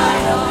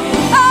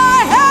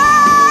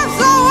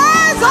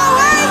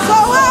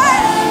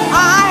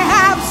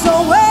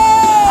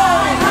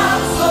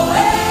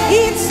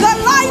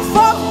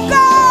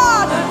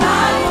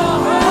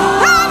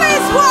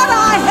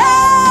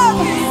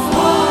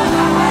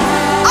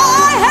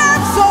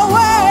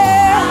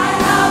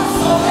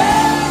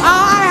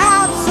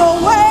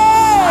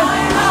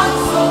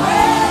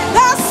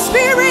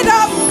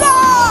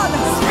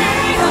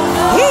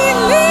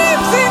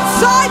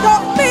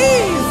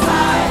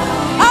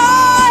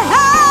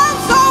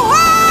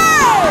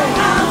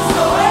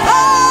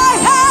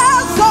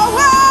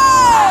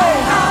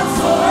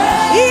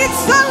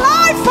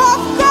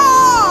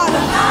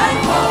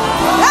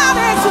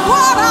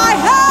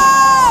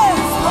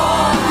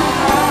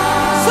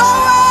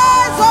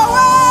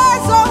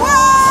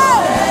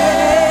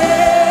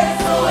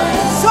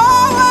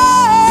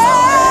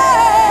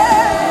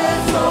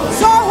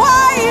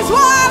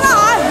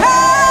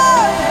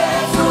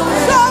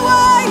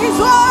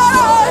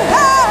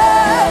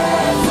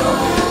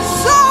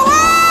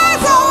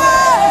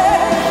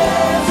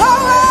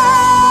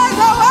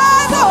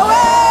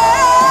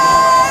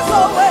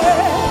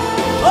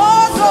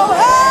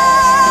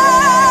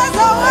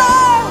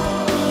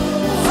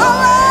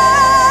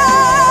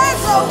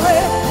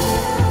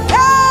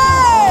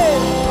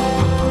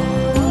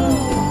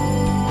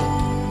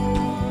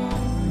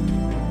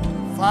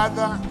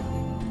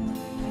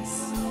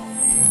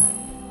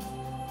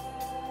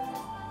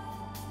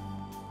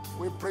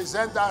 We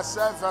present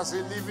ourselves as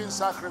a living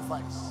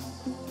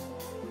sacrifice.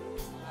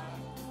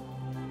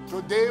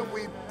 Today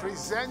we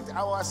present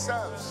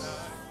ourselves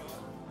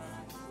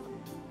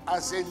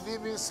as a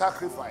living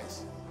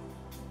sacrifice.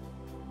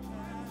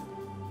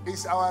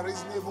 It's our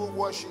reasonable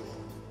worship.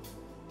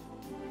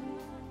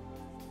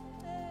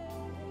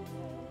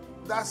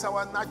 That's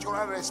our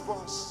natural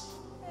response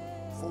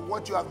for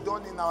what you have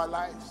done in our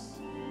lives.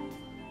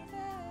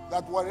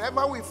 That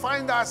wherever we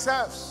find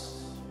ourselves,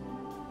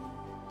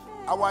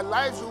 our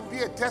lives will be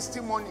a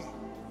testimony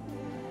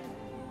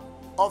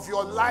of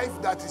your life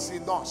that is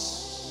in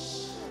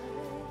us.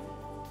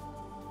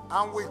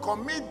 And we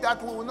commit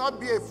that we will not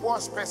be a poor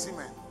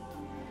specimen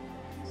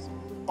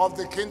of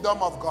the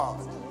kingdom of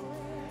God.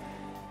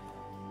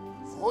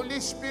 Holy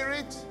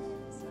Spirit,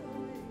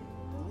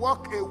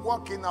 work a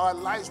work in our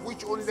lives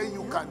which only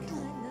you can do.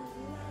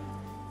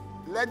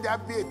 Let there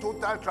be a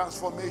total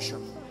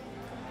transformation.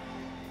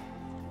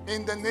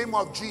 In the name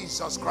of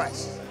Jesus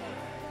Christ.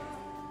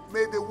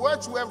 May the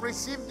words we have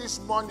received this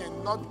morning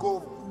not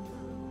go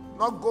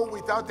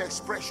without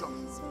expression.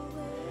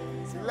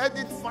 Let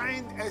it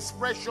find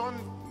expression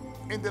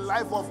in the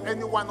life of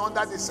anyone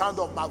under the sound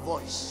of my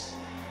voice.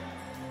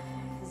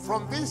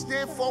 From this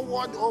day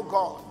forward, oh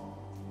God,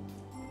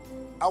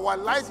 our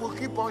light will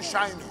keep on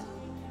shining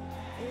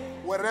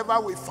wherever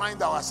we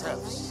find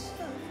ourselves.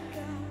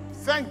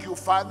 Thank you,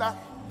 Father.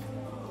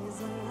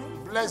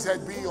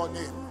 Blessed be your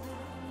name.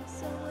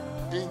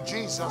 In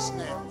Jesus'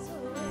 name.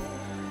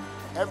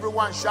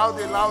 Everyone shout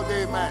a loud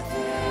amen.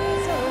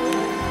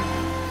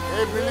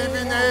 A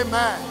believing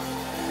amen.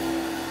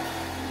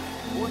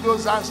 Put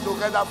those hands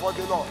together for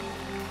the Lord.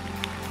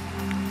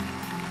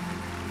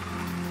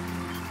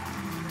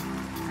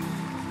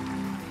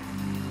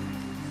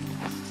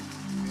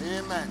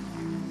 Amen.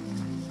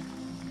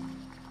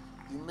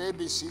 You may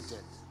be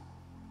seated.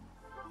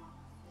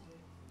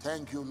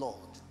 Thank you, Lord.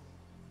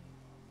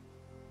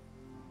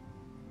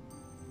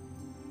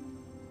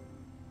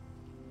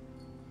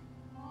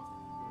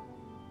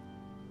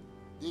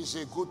 This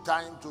is a good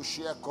time to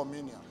share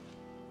communion.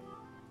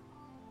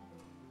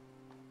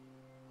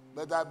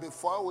 But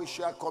before we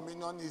share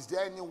communion, is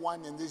there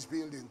anyone in this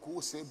building who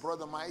will say,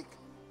 Brother Mike,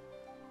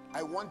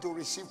 I want to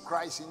receive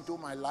Christ into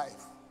my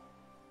life.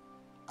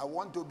 I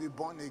want to be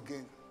born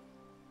again.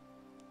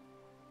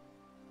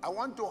 I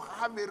want to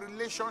have a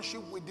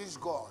relationship with this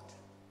God.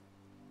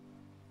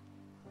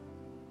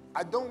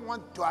 I don't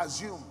want to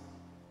assume.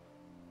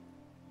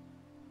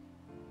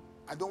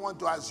 I don't want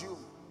to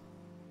assume.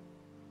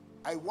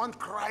 I want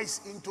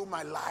Christ into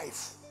my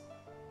life.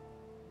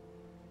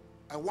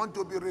 I want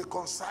to be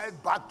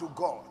reconciled back to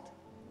God.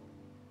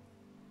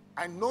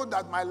 I know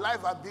that my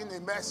life has been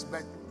a mess,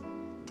 but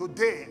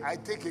today I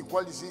take a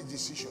quality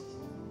decision.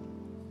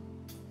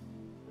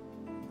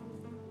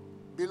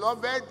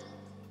 Beloved,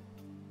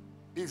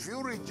 if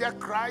you reject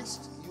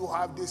Christ, you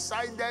have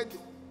decided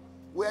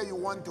where you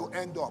want to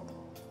end up.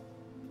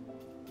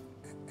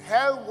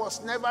 Hell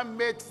was never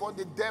made for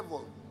the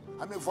devil.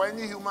 For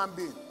any human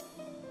being.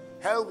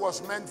 Hell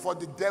was meant for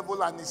the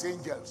devil and his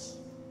angels.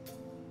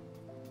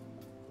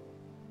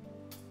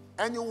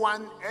 Any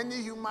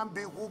human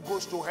being who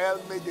goes to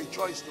hell made a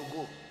choice to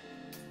go.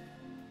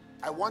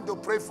 I want to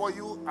pray for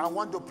you. I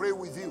want to pray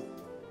with you.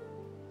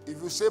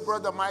 If you say,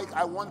 Brother Mike,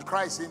 I want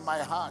Christ in my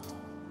heart.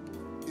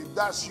 If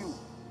that's you,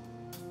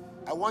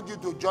 I want you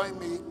to join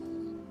me.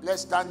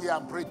 Let's stand here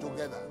and pray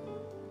together.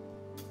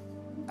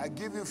 I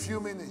give you a few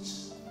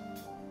minutes.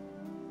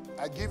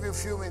 I give you a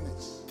few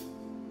minutes.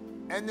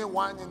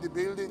 Anyone in the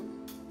building,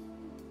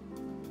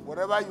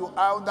 wherever you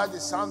are under the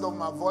sound of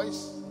my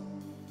voice,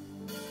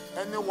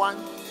 anyone,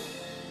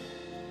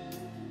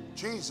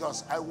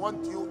 Jesus, I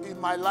want you in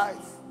my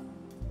life.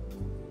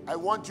 I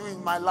want you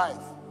in my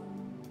life.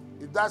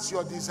 If that's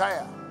your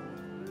desire.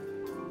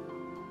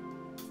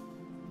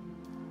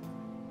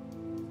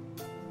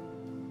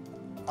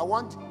 I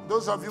want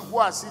those of you who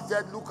are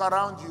seated, look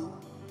around you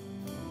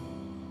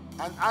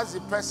and ask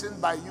the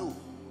person by you,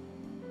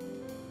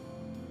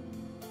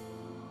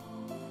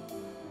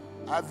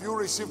 have you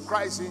received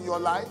Christ in your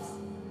life?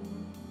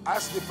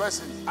 Ask the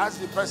person,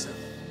 ask the person.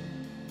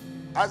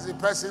 Ask the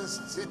person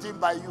sitting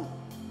by you.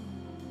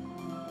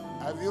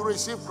 Have you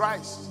received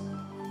Christ?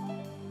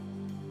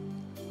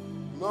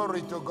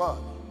 Glory to God.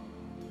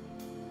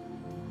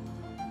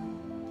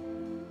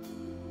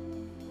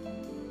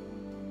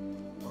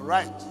 All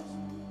right.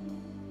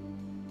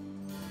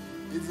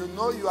 If you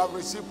know you have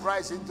received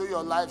Christ into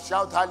your life,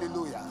 shout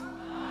hallelujah.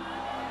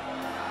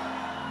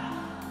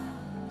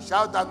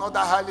 Shout another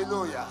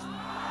hallelujah.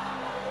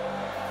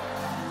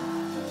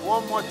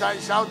 One more time,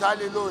 shout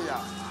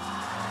hallelujah.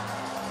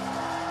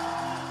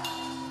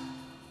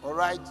 All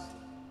right.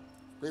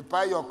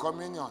 Prepare your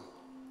communion.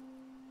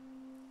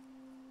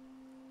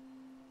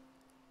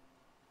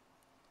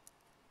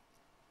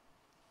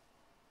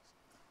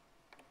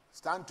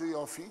 Stand to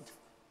your feet.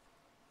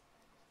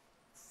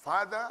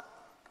 Father,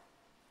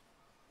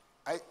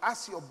 I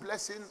ask your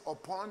blessing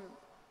upon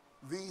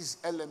these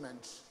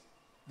elements,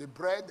 the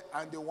bread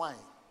and the wine.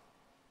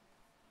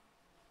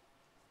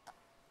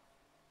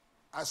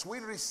 As we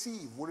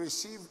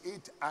receive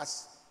it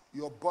as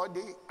your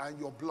body and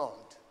your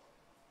blood,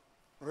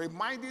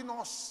 reminding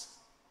us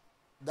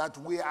that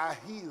we are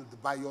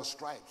healed by your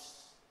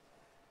stripes,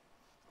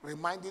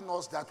 reminding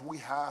us that we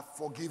are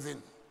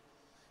forgiven,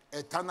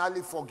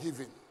 eternally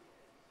forgiven,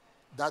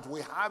 that we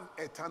have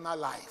eternal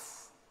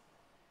life.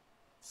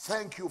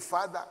 Thank you,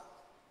 Father,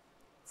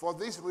 for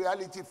this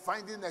reality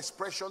finding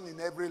expression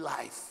in every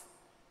life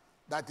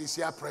that is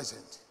here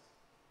present.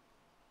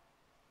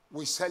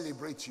 We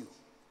celebrate you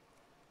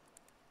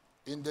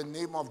in the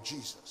name of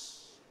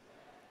Jesus.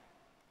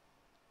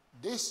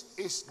 This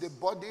is the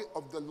body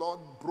of the Lord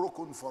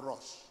broken for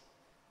us.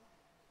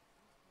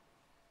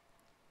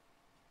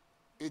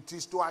 It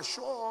is to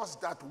assure us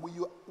that we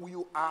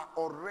are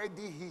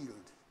already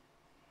healed,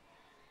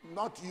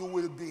 not you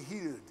will be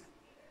healed.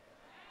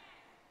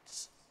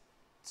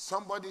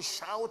 Somebody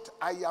shout,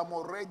 I am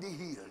already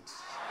healed.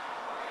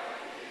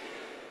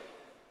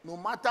 No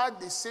matter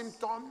the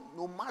symptom,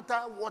 no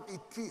matter what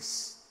it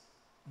is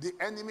the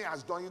enemy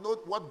has done. You know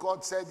what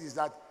God said is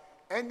that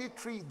any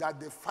tree that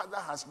the Father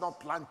has not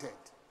planted,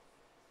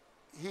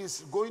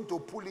 he's going to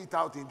pull it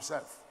out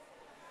himself.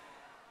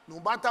 No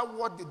matter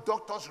what the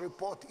doctor's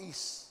report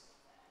is,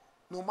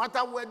 no matter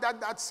whether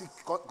that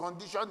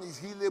condition is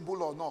healable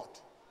or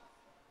not,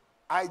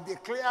 I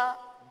declare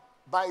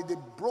by the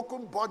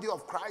broken body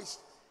of Christ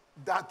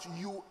that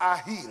you are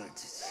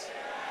healed.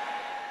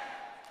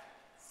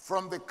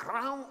 From the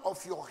crown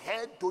of your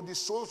head to the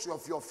soles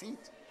of your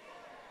feet,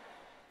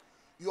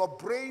 your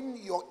brain,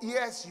 your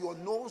ears, your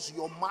nose,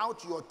 your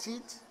mouth, your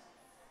teeth,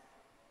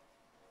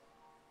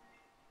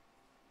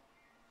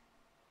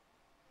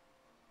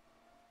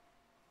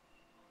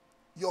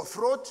 your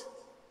throat,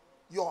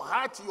 your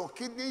heart, your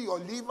kidney, your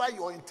liver,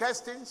 your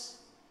intestines,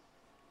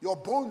 your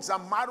bones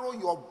and marrow,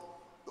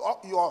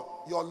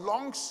 your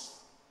lungs,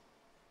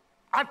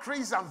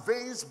 arteries and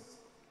veins,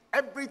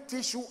 every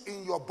tissue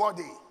in your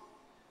body.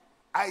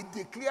 I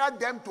declare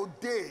them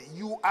today,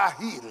 you are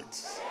healed.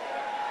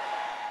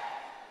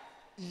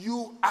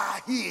 You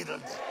are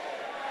healed.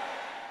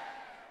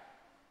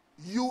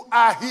 You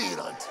are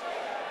healed.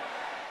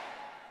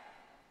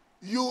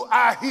 You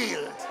are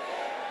healed.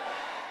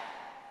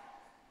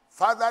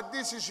 Father,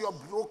 this is your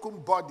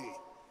broken body.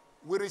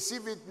 We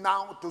receive it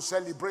now to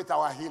celebrate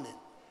our healing.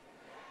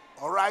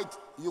 All right,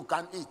 you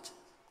can eat.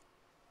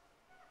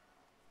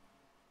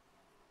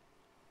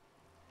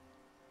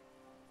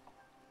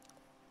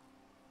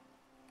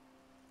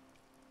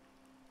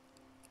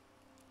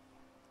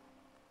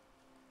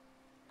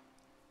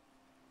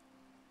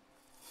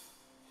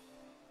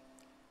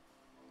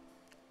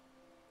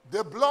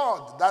 The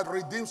blood that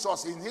redeems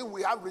us, in him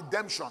we have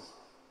redemption.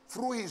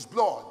 Through his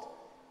blood,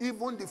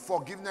 even the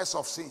forgiveness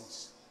of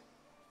sins.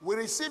 We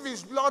receive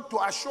his blood to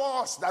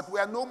assure us that we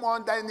are no more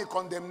under any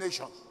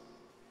condemnation.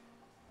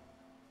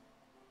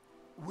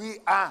 We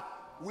are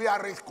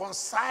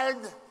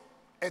reconciled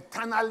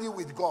eternally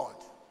with God.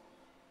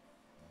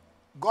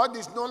 God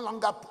is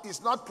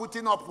not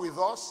putting up with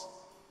us,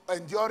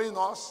 enduring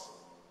us.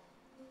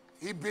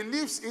 He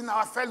believes in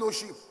our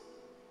fellowship.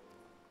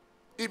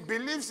 He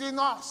believes in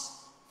us.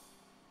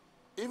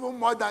 Even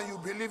more than you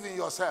believe in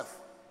yourself.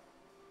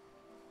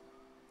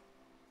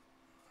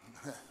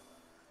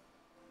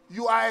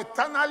 You are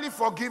eternally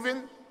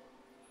forgiven,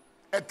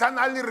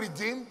 eternally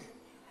redeemed.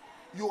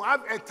 You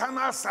have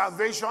eternal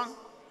salvation.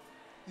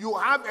 You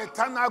have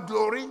eternal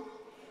glory.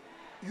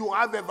 You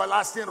have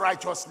everlasting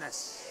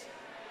righteousness.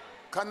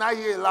 Can I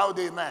hear a loud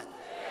amen?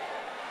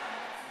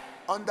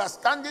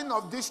 Understanding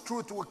of this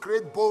truth will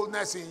create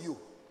boldness in you.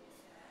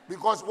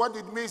 Because what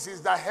it means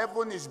is that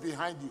heaven is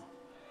behind you.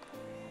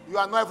 You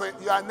are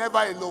never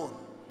alone.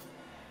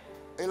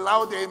 A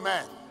loud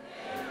amen.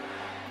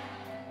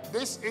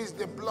 This is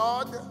the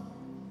blood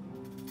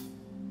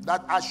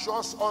that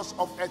assures us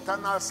of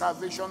eternal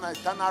salvation,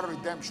 eternal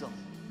redemption,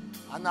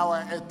 and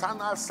our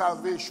eternal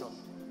salvation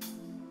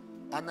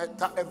and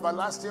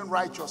everlasting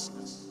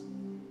righteousness.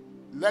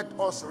 Let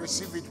us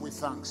receive it with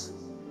thanks.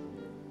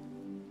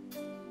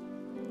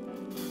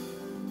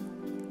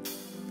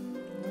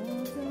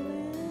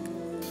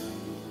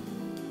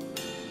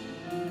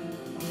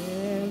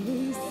 There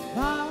is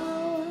power.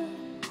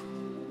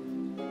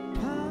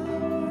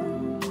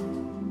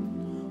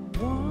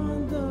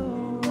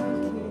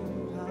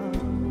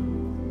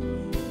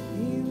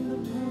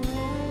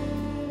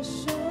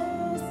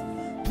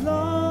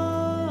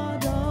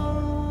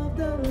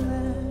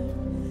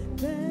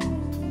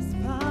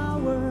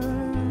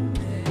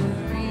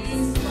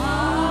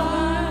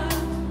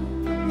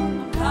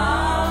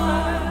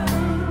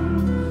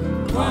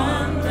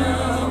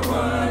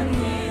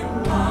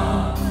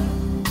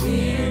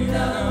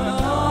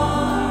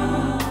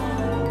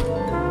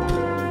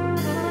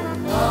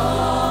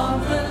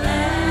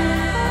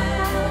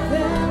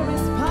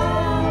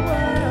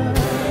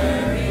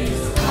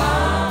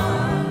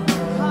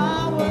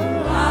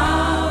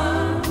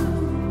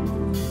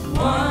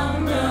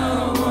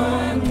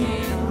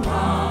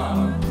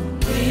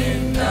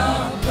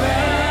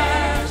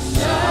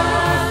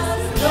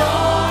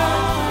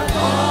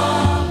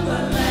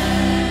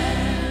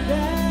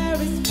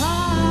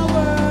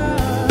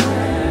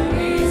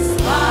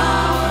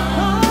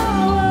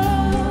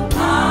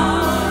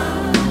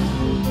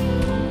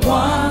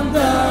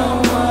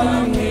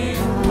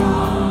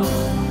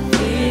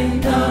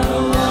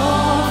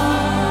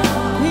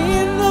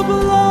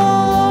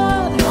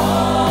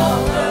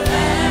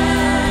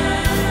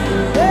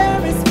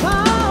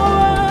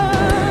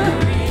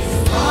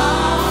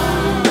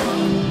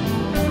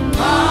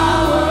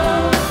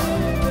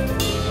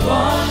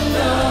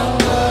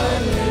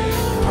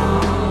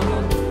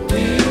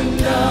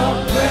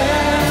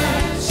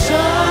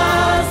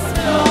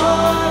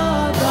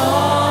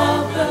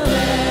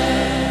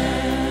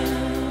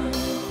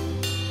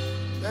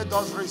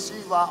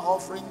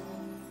 offering.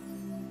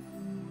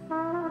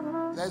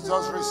 Let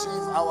us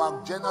receive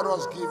our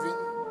generous giving.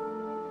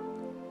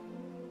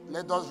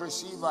 Let us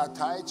receive our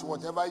tithes,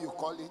 whatever you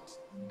call it.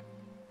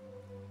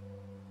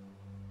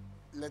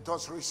 Let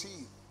us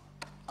receive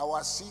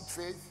our seed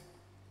faith,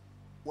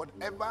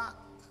 whatever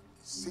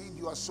seed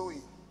you are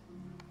sowing,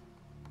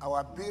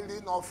 our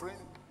building offering,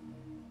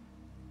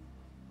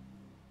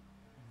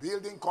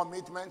 building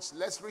commitments.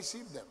 Let's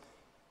receive them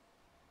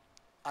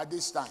at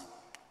this time.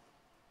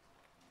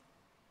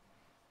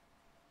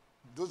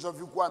 Those of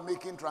you who are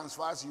making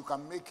transfers, you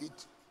can make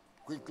it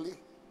quickly.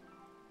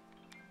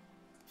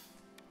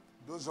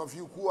 Those of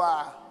you who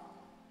are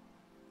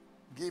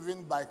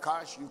giving by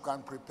cash, you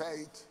can prepare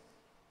it.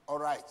 All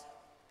right.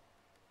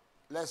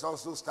 Let's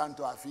also stand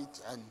to our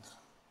feet, and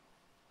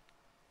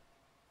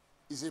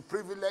it's a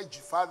privilege,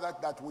 Father,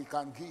 that we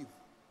can give.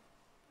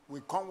 We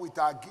come with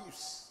our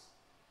gifts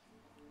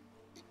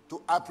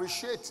to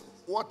appreciate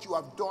what you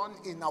have done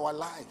in our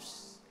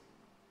lives.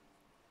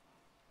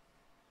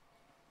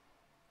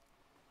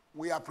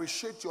 We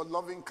appreciate your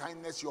loving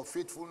kindness, your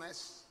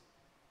faithfulness.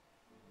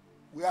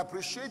 We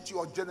appreciate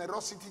your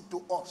generosity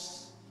to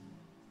us.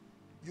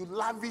 You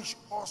lavish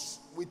us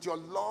with your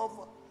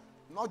love,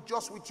 not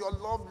just with your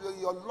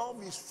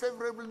love is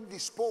favorably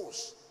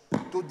disposed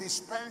to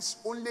dispense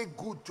only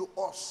good to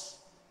us.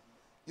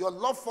 Your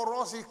love for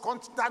us is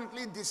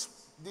constantly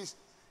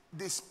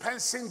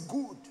dispensing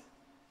good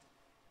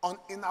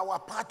in our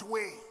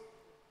pathway.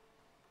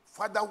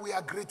 Father, we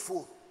are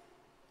grateful.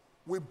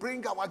 We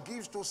bring our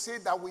gifts to say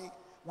that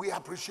we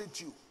appreciate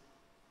you.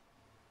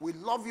 We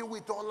love you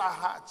with all our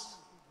hearts.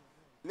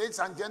 Ladies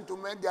and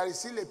gentlemen, there is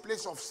still a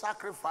place of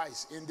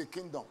sacrifice in the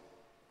kingdom,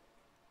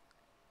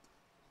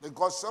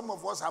 because some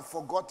of us have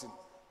forgotten.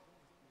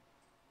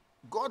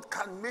 God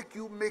can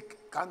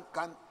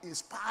can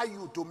inspire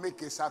you to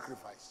make a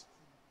sacrifice.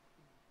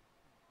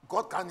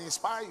 God can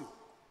inspire you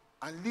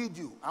and lead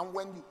you. And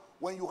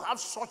when you have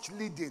such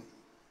leading,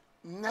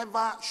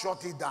 never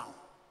shut it down,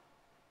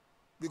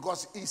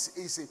 because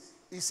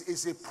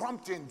it's a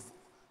prompting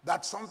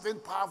that something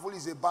powerful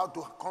is about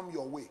to come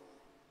your way.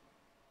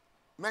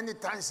 Many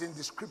times in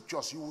the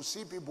scriptures, you will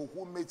see people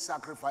who made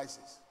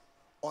sacrifices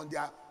on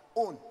their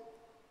own.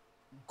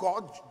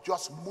 God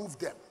just moved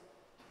them.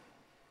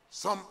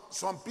 Some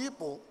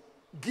people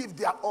give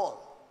their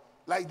all,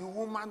 like the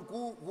woman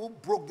who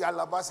broke the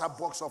alabaster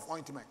box of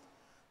ointment,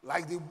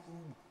 like the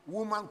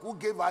woman who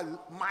gave her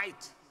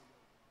might.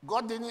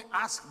 God didn't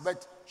ask,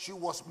 but she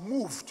was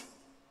moved.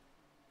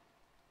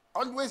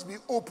 Always be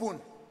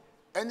open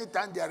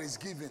anytime there is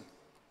giving,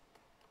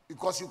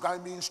 because you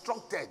can be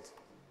instructed,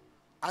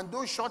 and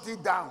don't shut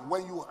it down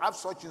when you have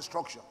such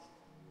instruction.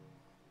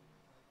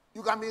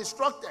 You can be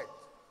instructed.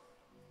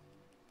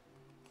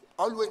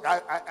 Always,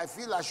 I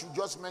feel I should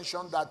just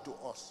mention that to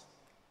us.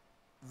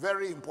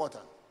 Very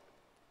important.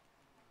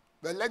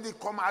 But let it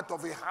come out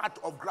of a heart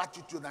of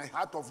gratitude and a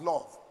heart of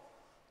love,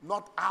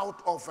 not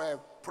out of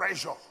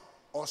pressure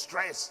or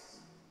stress,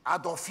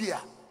 out of fear.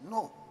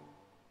 No.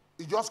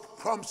 It just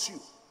prompts you.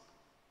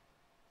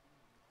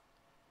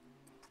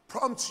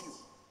 Prompts you.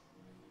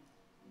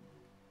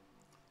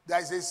 There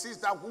is a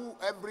sister who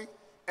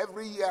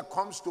every year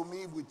comes to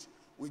me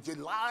with a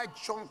large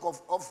chunk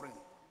of offering.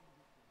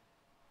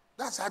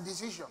 That's her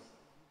decision.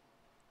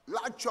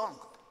 Large chunk.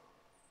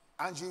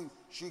 And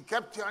she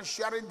kept on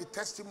sharing the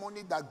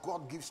testimony that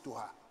God gives to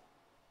her.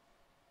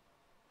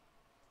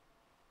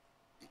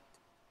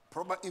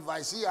 Probably if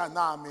I see her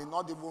now, I may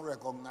not even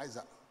recognize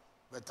her.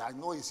 But I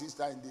know a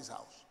sister in this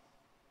house.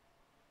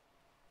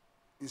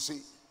 You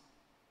see,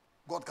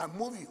 God can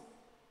move you.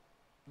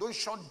 Don't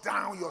shut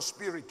down your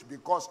spirit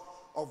because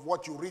of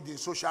what you read in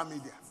social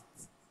media.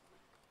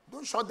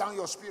 Don't shut down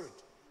your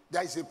spirit.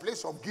 There is a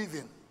place of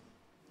giving.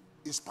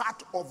 It's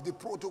part of the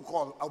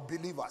protocol of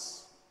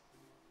believers.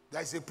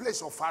 There is a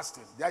place of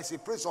fasting. There is a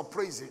place of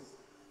praising.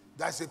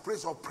 There is a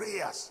place of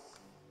prayers.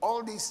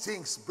 All these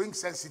things bring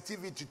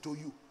sensitivity to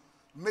you.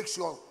 Makes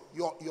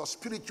your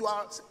spiritual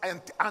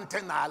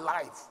antenna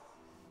alive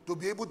to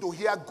be able to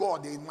hear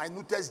God in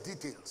minutest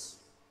details.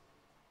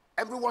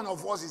 Every one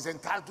of us is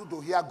entitled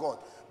to hear God.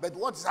 But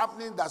what's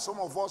happening is that some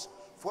of us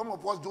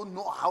don't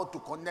know how to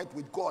connect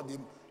with God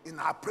in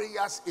our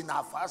prayers, in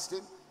our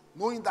fasting,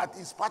 knowing that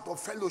it's part of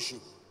fellowship.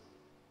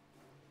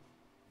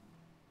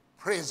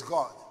 Praise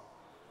God.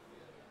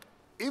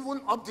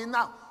 Even up to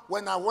now,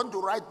 when I want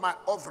to write my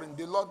offering,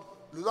 the Lord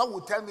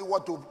will tell me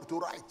what to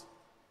write.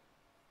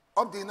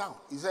 Up to now,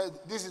 he said,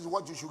 this is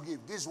what you should give.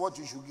 This is what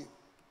you should give.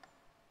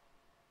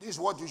 This is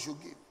what you should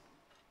give.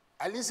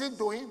 I listened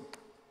to him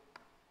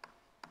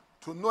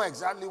to know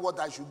exactly what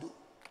I should do.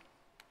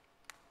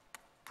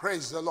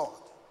 Praise the Lord.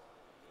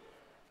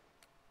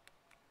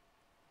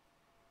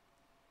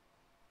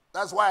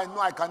 That's why I know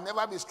I can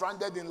never be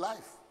stranded in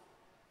life.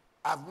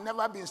 I've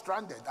never been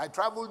stranded. I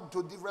traveled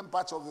to different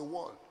parts of the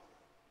world.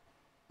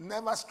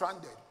 Never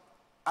stranded.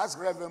 Ask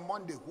Reverend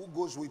Monday, who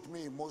goes with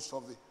me in most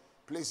of the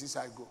places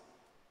I go.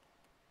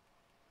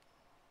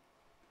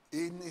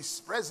 In his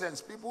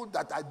presence, people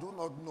that I do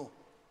not know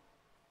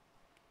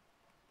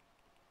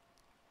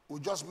will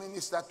just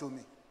minister to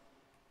me.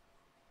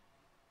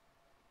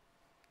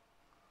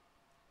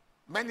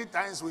 Many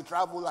times we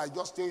travel, I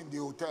just stay in the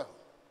hotel.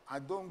 I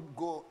don't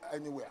go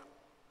anywhere.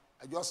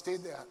 I just stay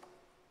there,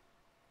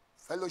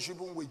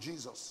 fellowshipping with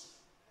Jesus.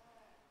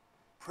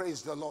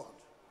 Praise the Lord.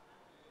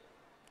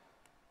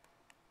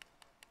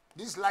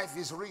 This life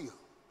is real.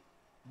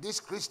 This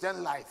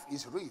Christian life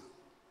is real.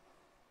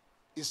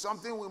 It's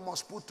something we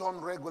must put on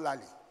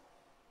regularly.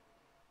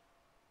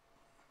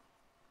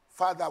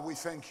 Father, we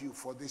thank you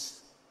for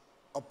this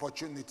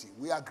opportunity.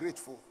 We are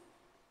grateful.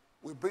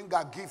 We bring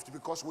our gift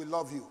because we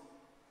love you.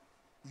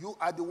 You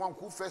are the one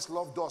who first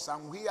loved us,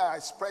 and we are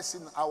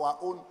expressing our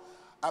own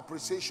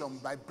appreciation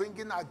by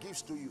bringing our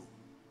gifts to you.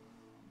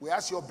 We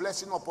ask your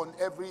blessing upon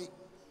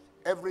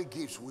every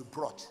gift we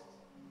brought.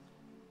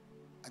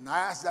 And I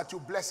ask that you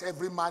bless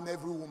every man,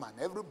 every woman,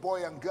 every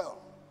boy and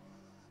girl,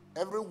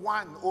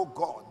 everyone, oh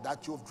God,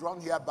 that you've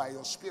drawn here by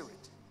your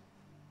Spirit.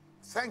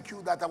 Thank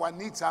you that our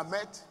needs are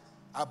met,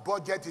 our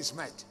budget is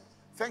met.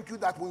 Thank you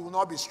that we will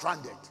not be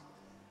stranded.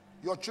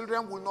 Your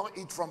children will not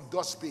eat from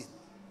dustbin.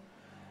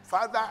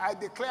 Father, I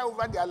declare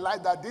over their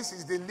life that this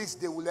is the least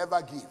they will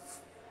ever give.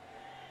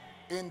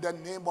 In the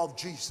name of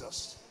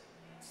Jesus.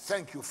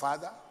 Thank you,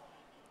 Father.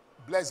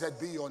 Blessed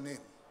be your name.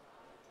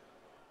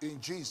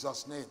 In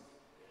Jesus' name.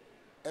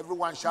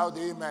 Everyone shout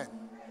amen.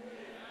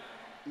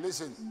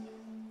 Listen,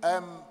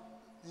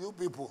 you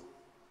people,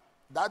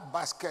 that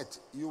basket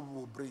you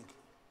will bring,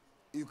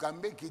 you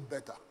can make it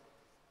better.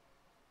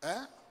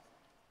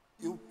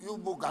 You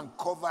can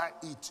cover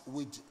it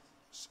with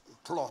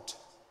cloth.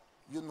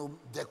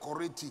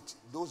 Decorate it,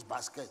 those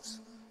baskets.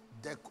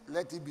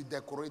 Let it be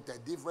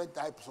decorated. Different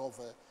types of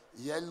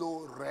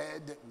yellow,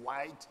 red,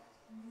 white.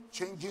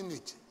 Changing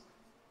it.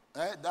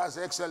 That's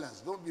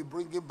excellence. Don't be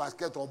bringing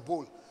basket or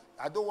bowl.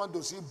 I don't want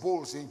to see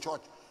bowls in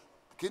church.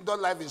 Kingdom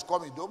life is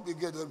coming. Don't be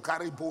getting to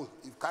carry bowl.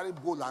 If you carry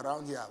bowl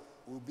around here,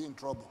 we'll be in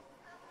trouble.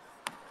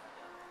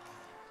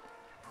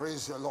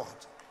 Praise the Lord.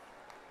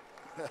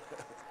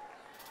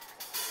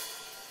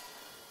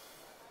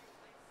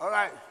 All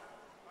right.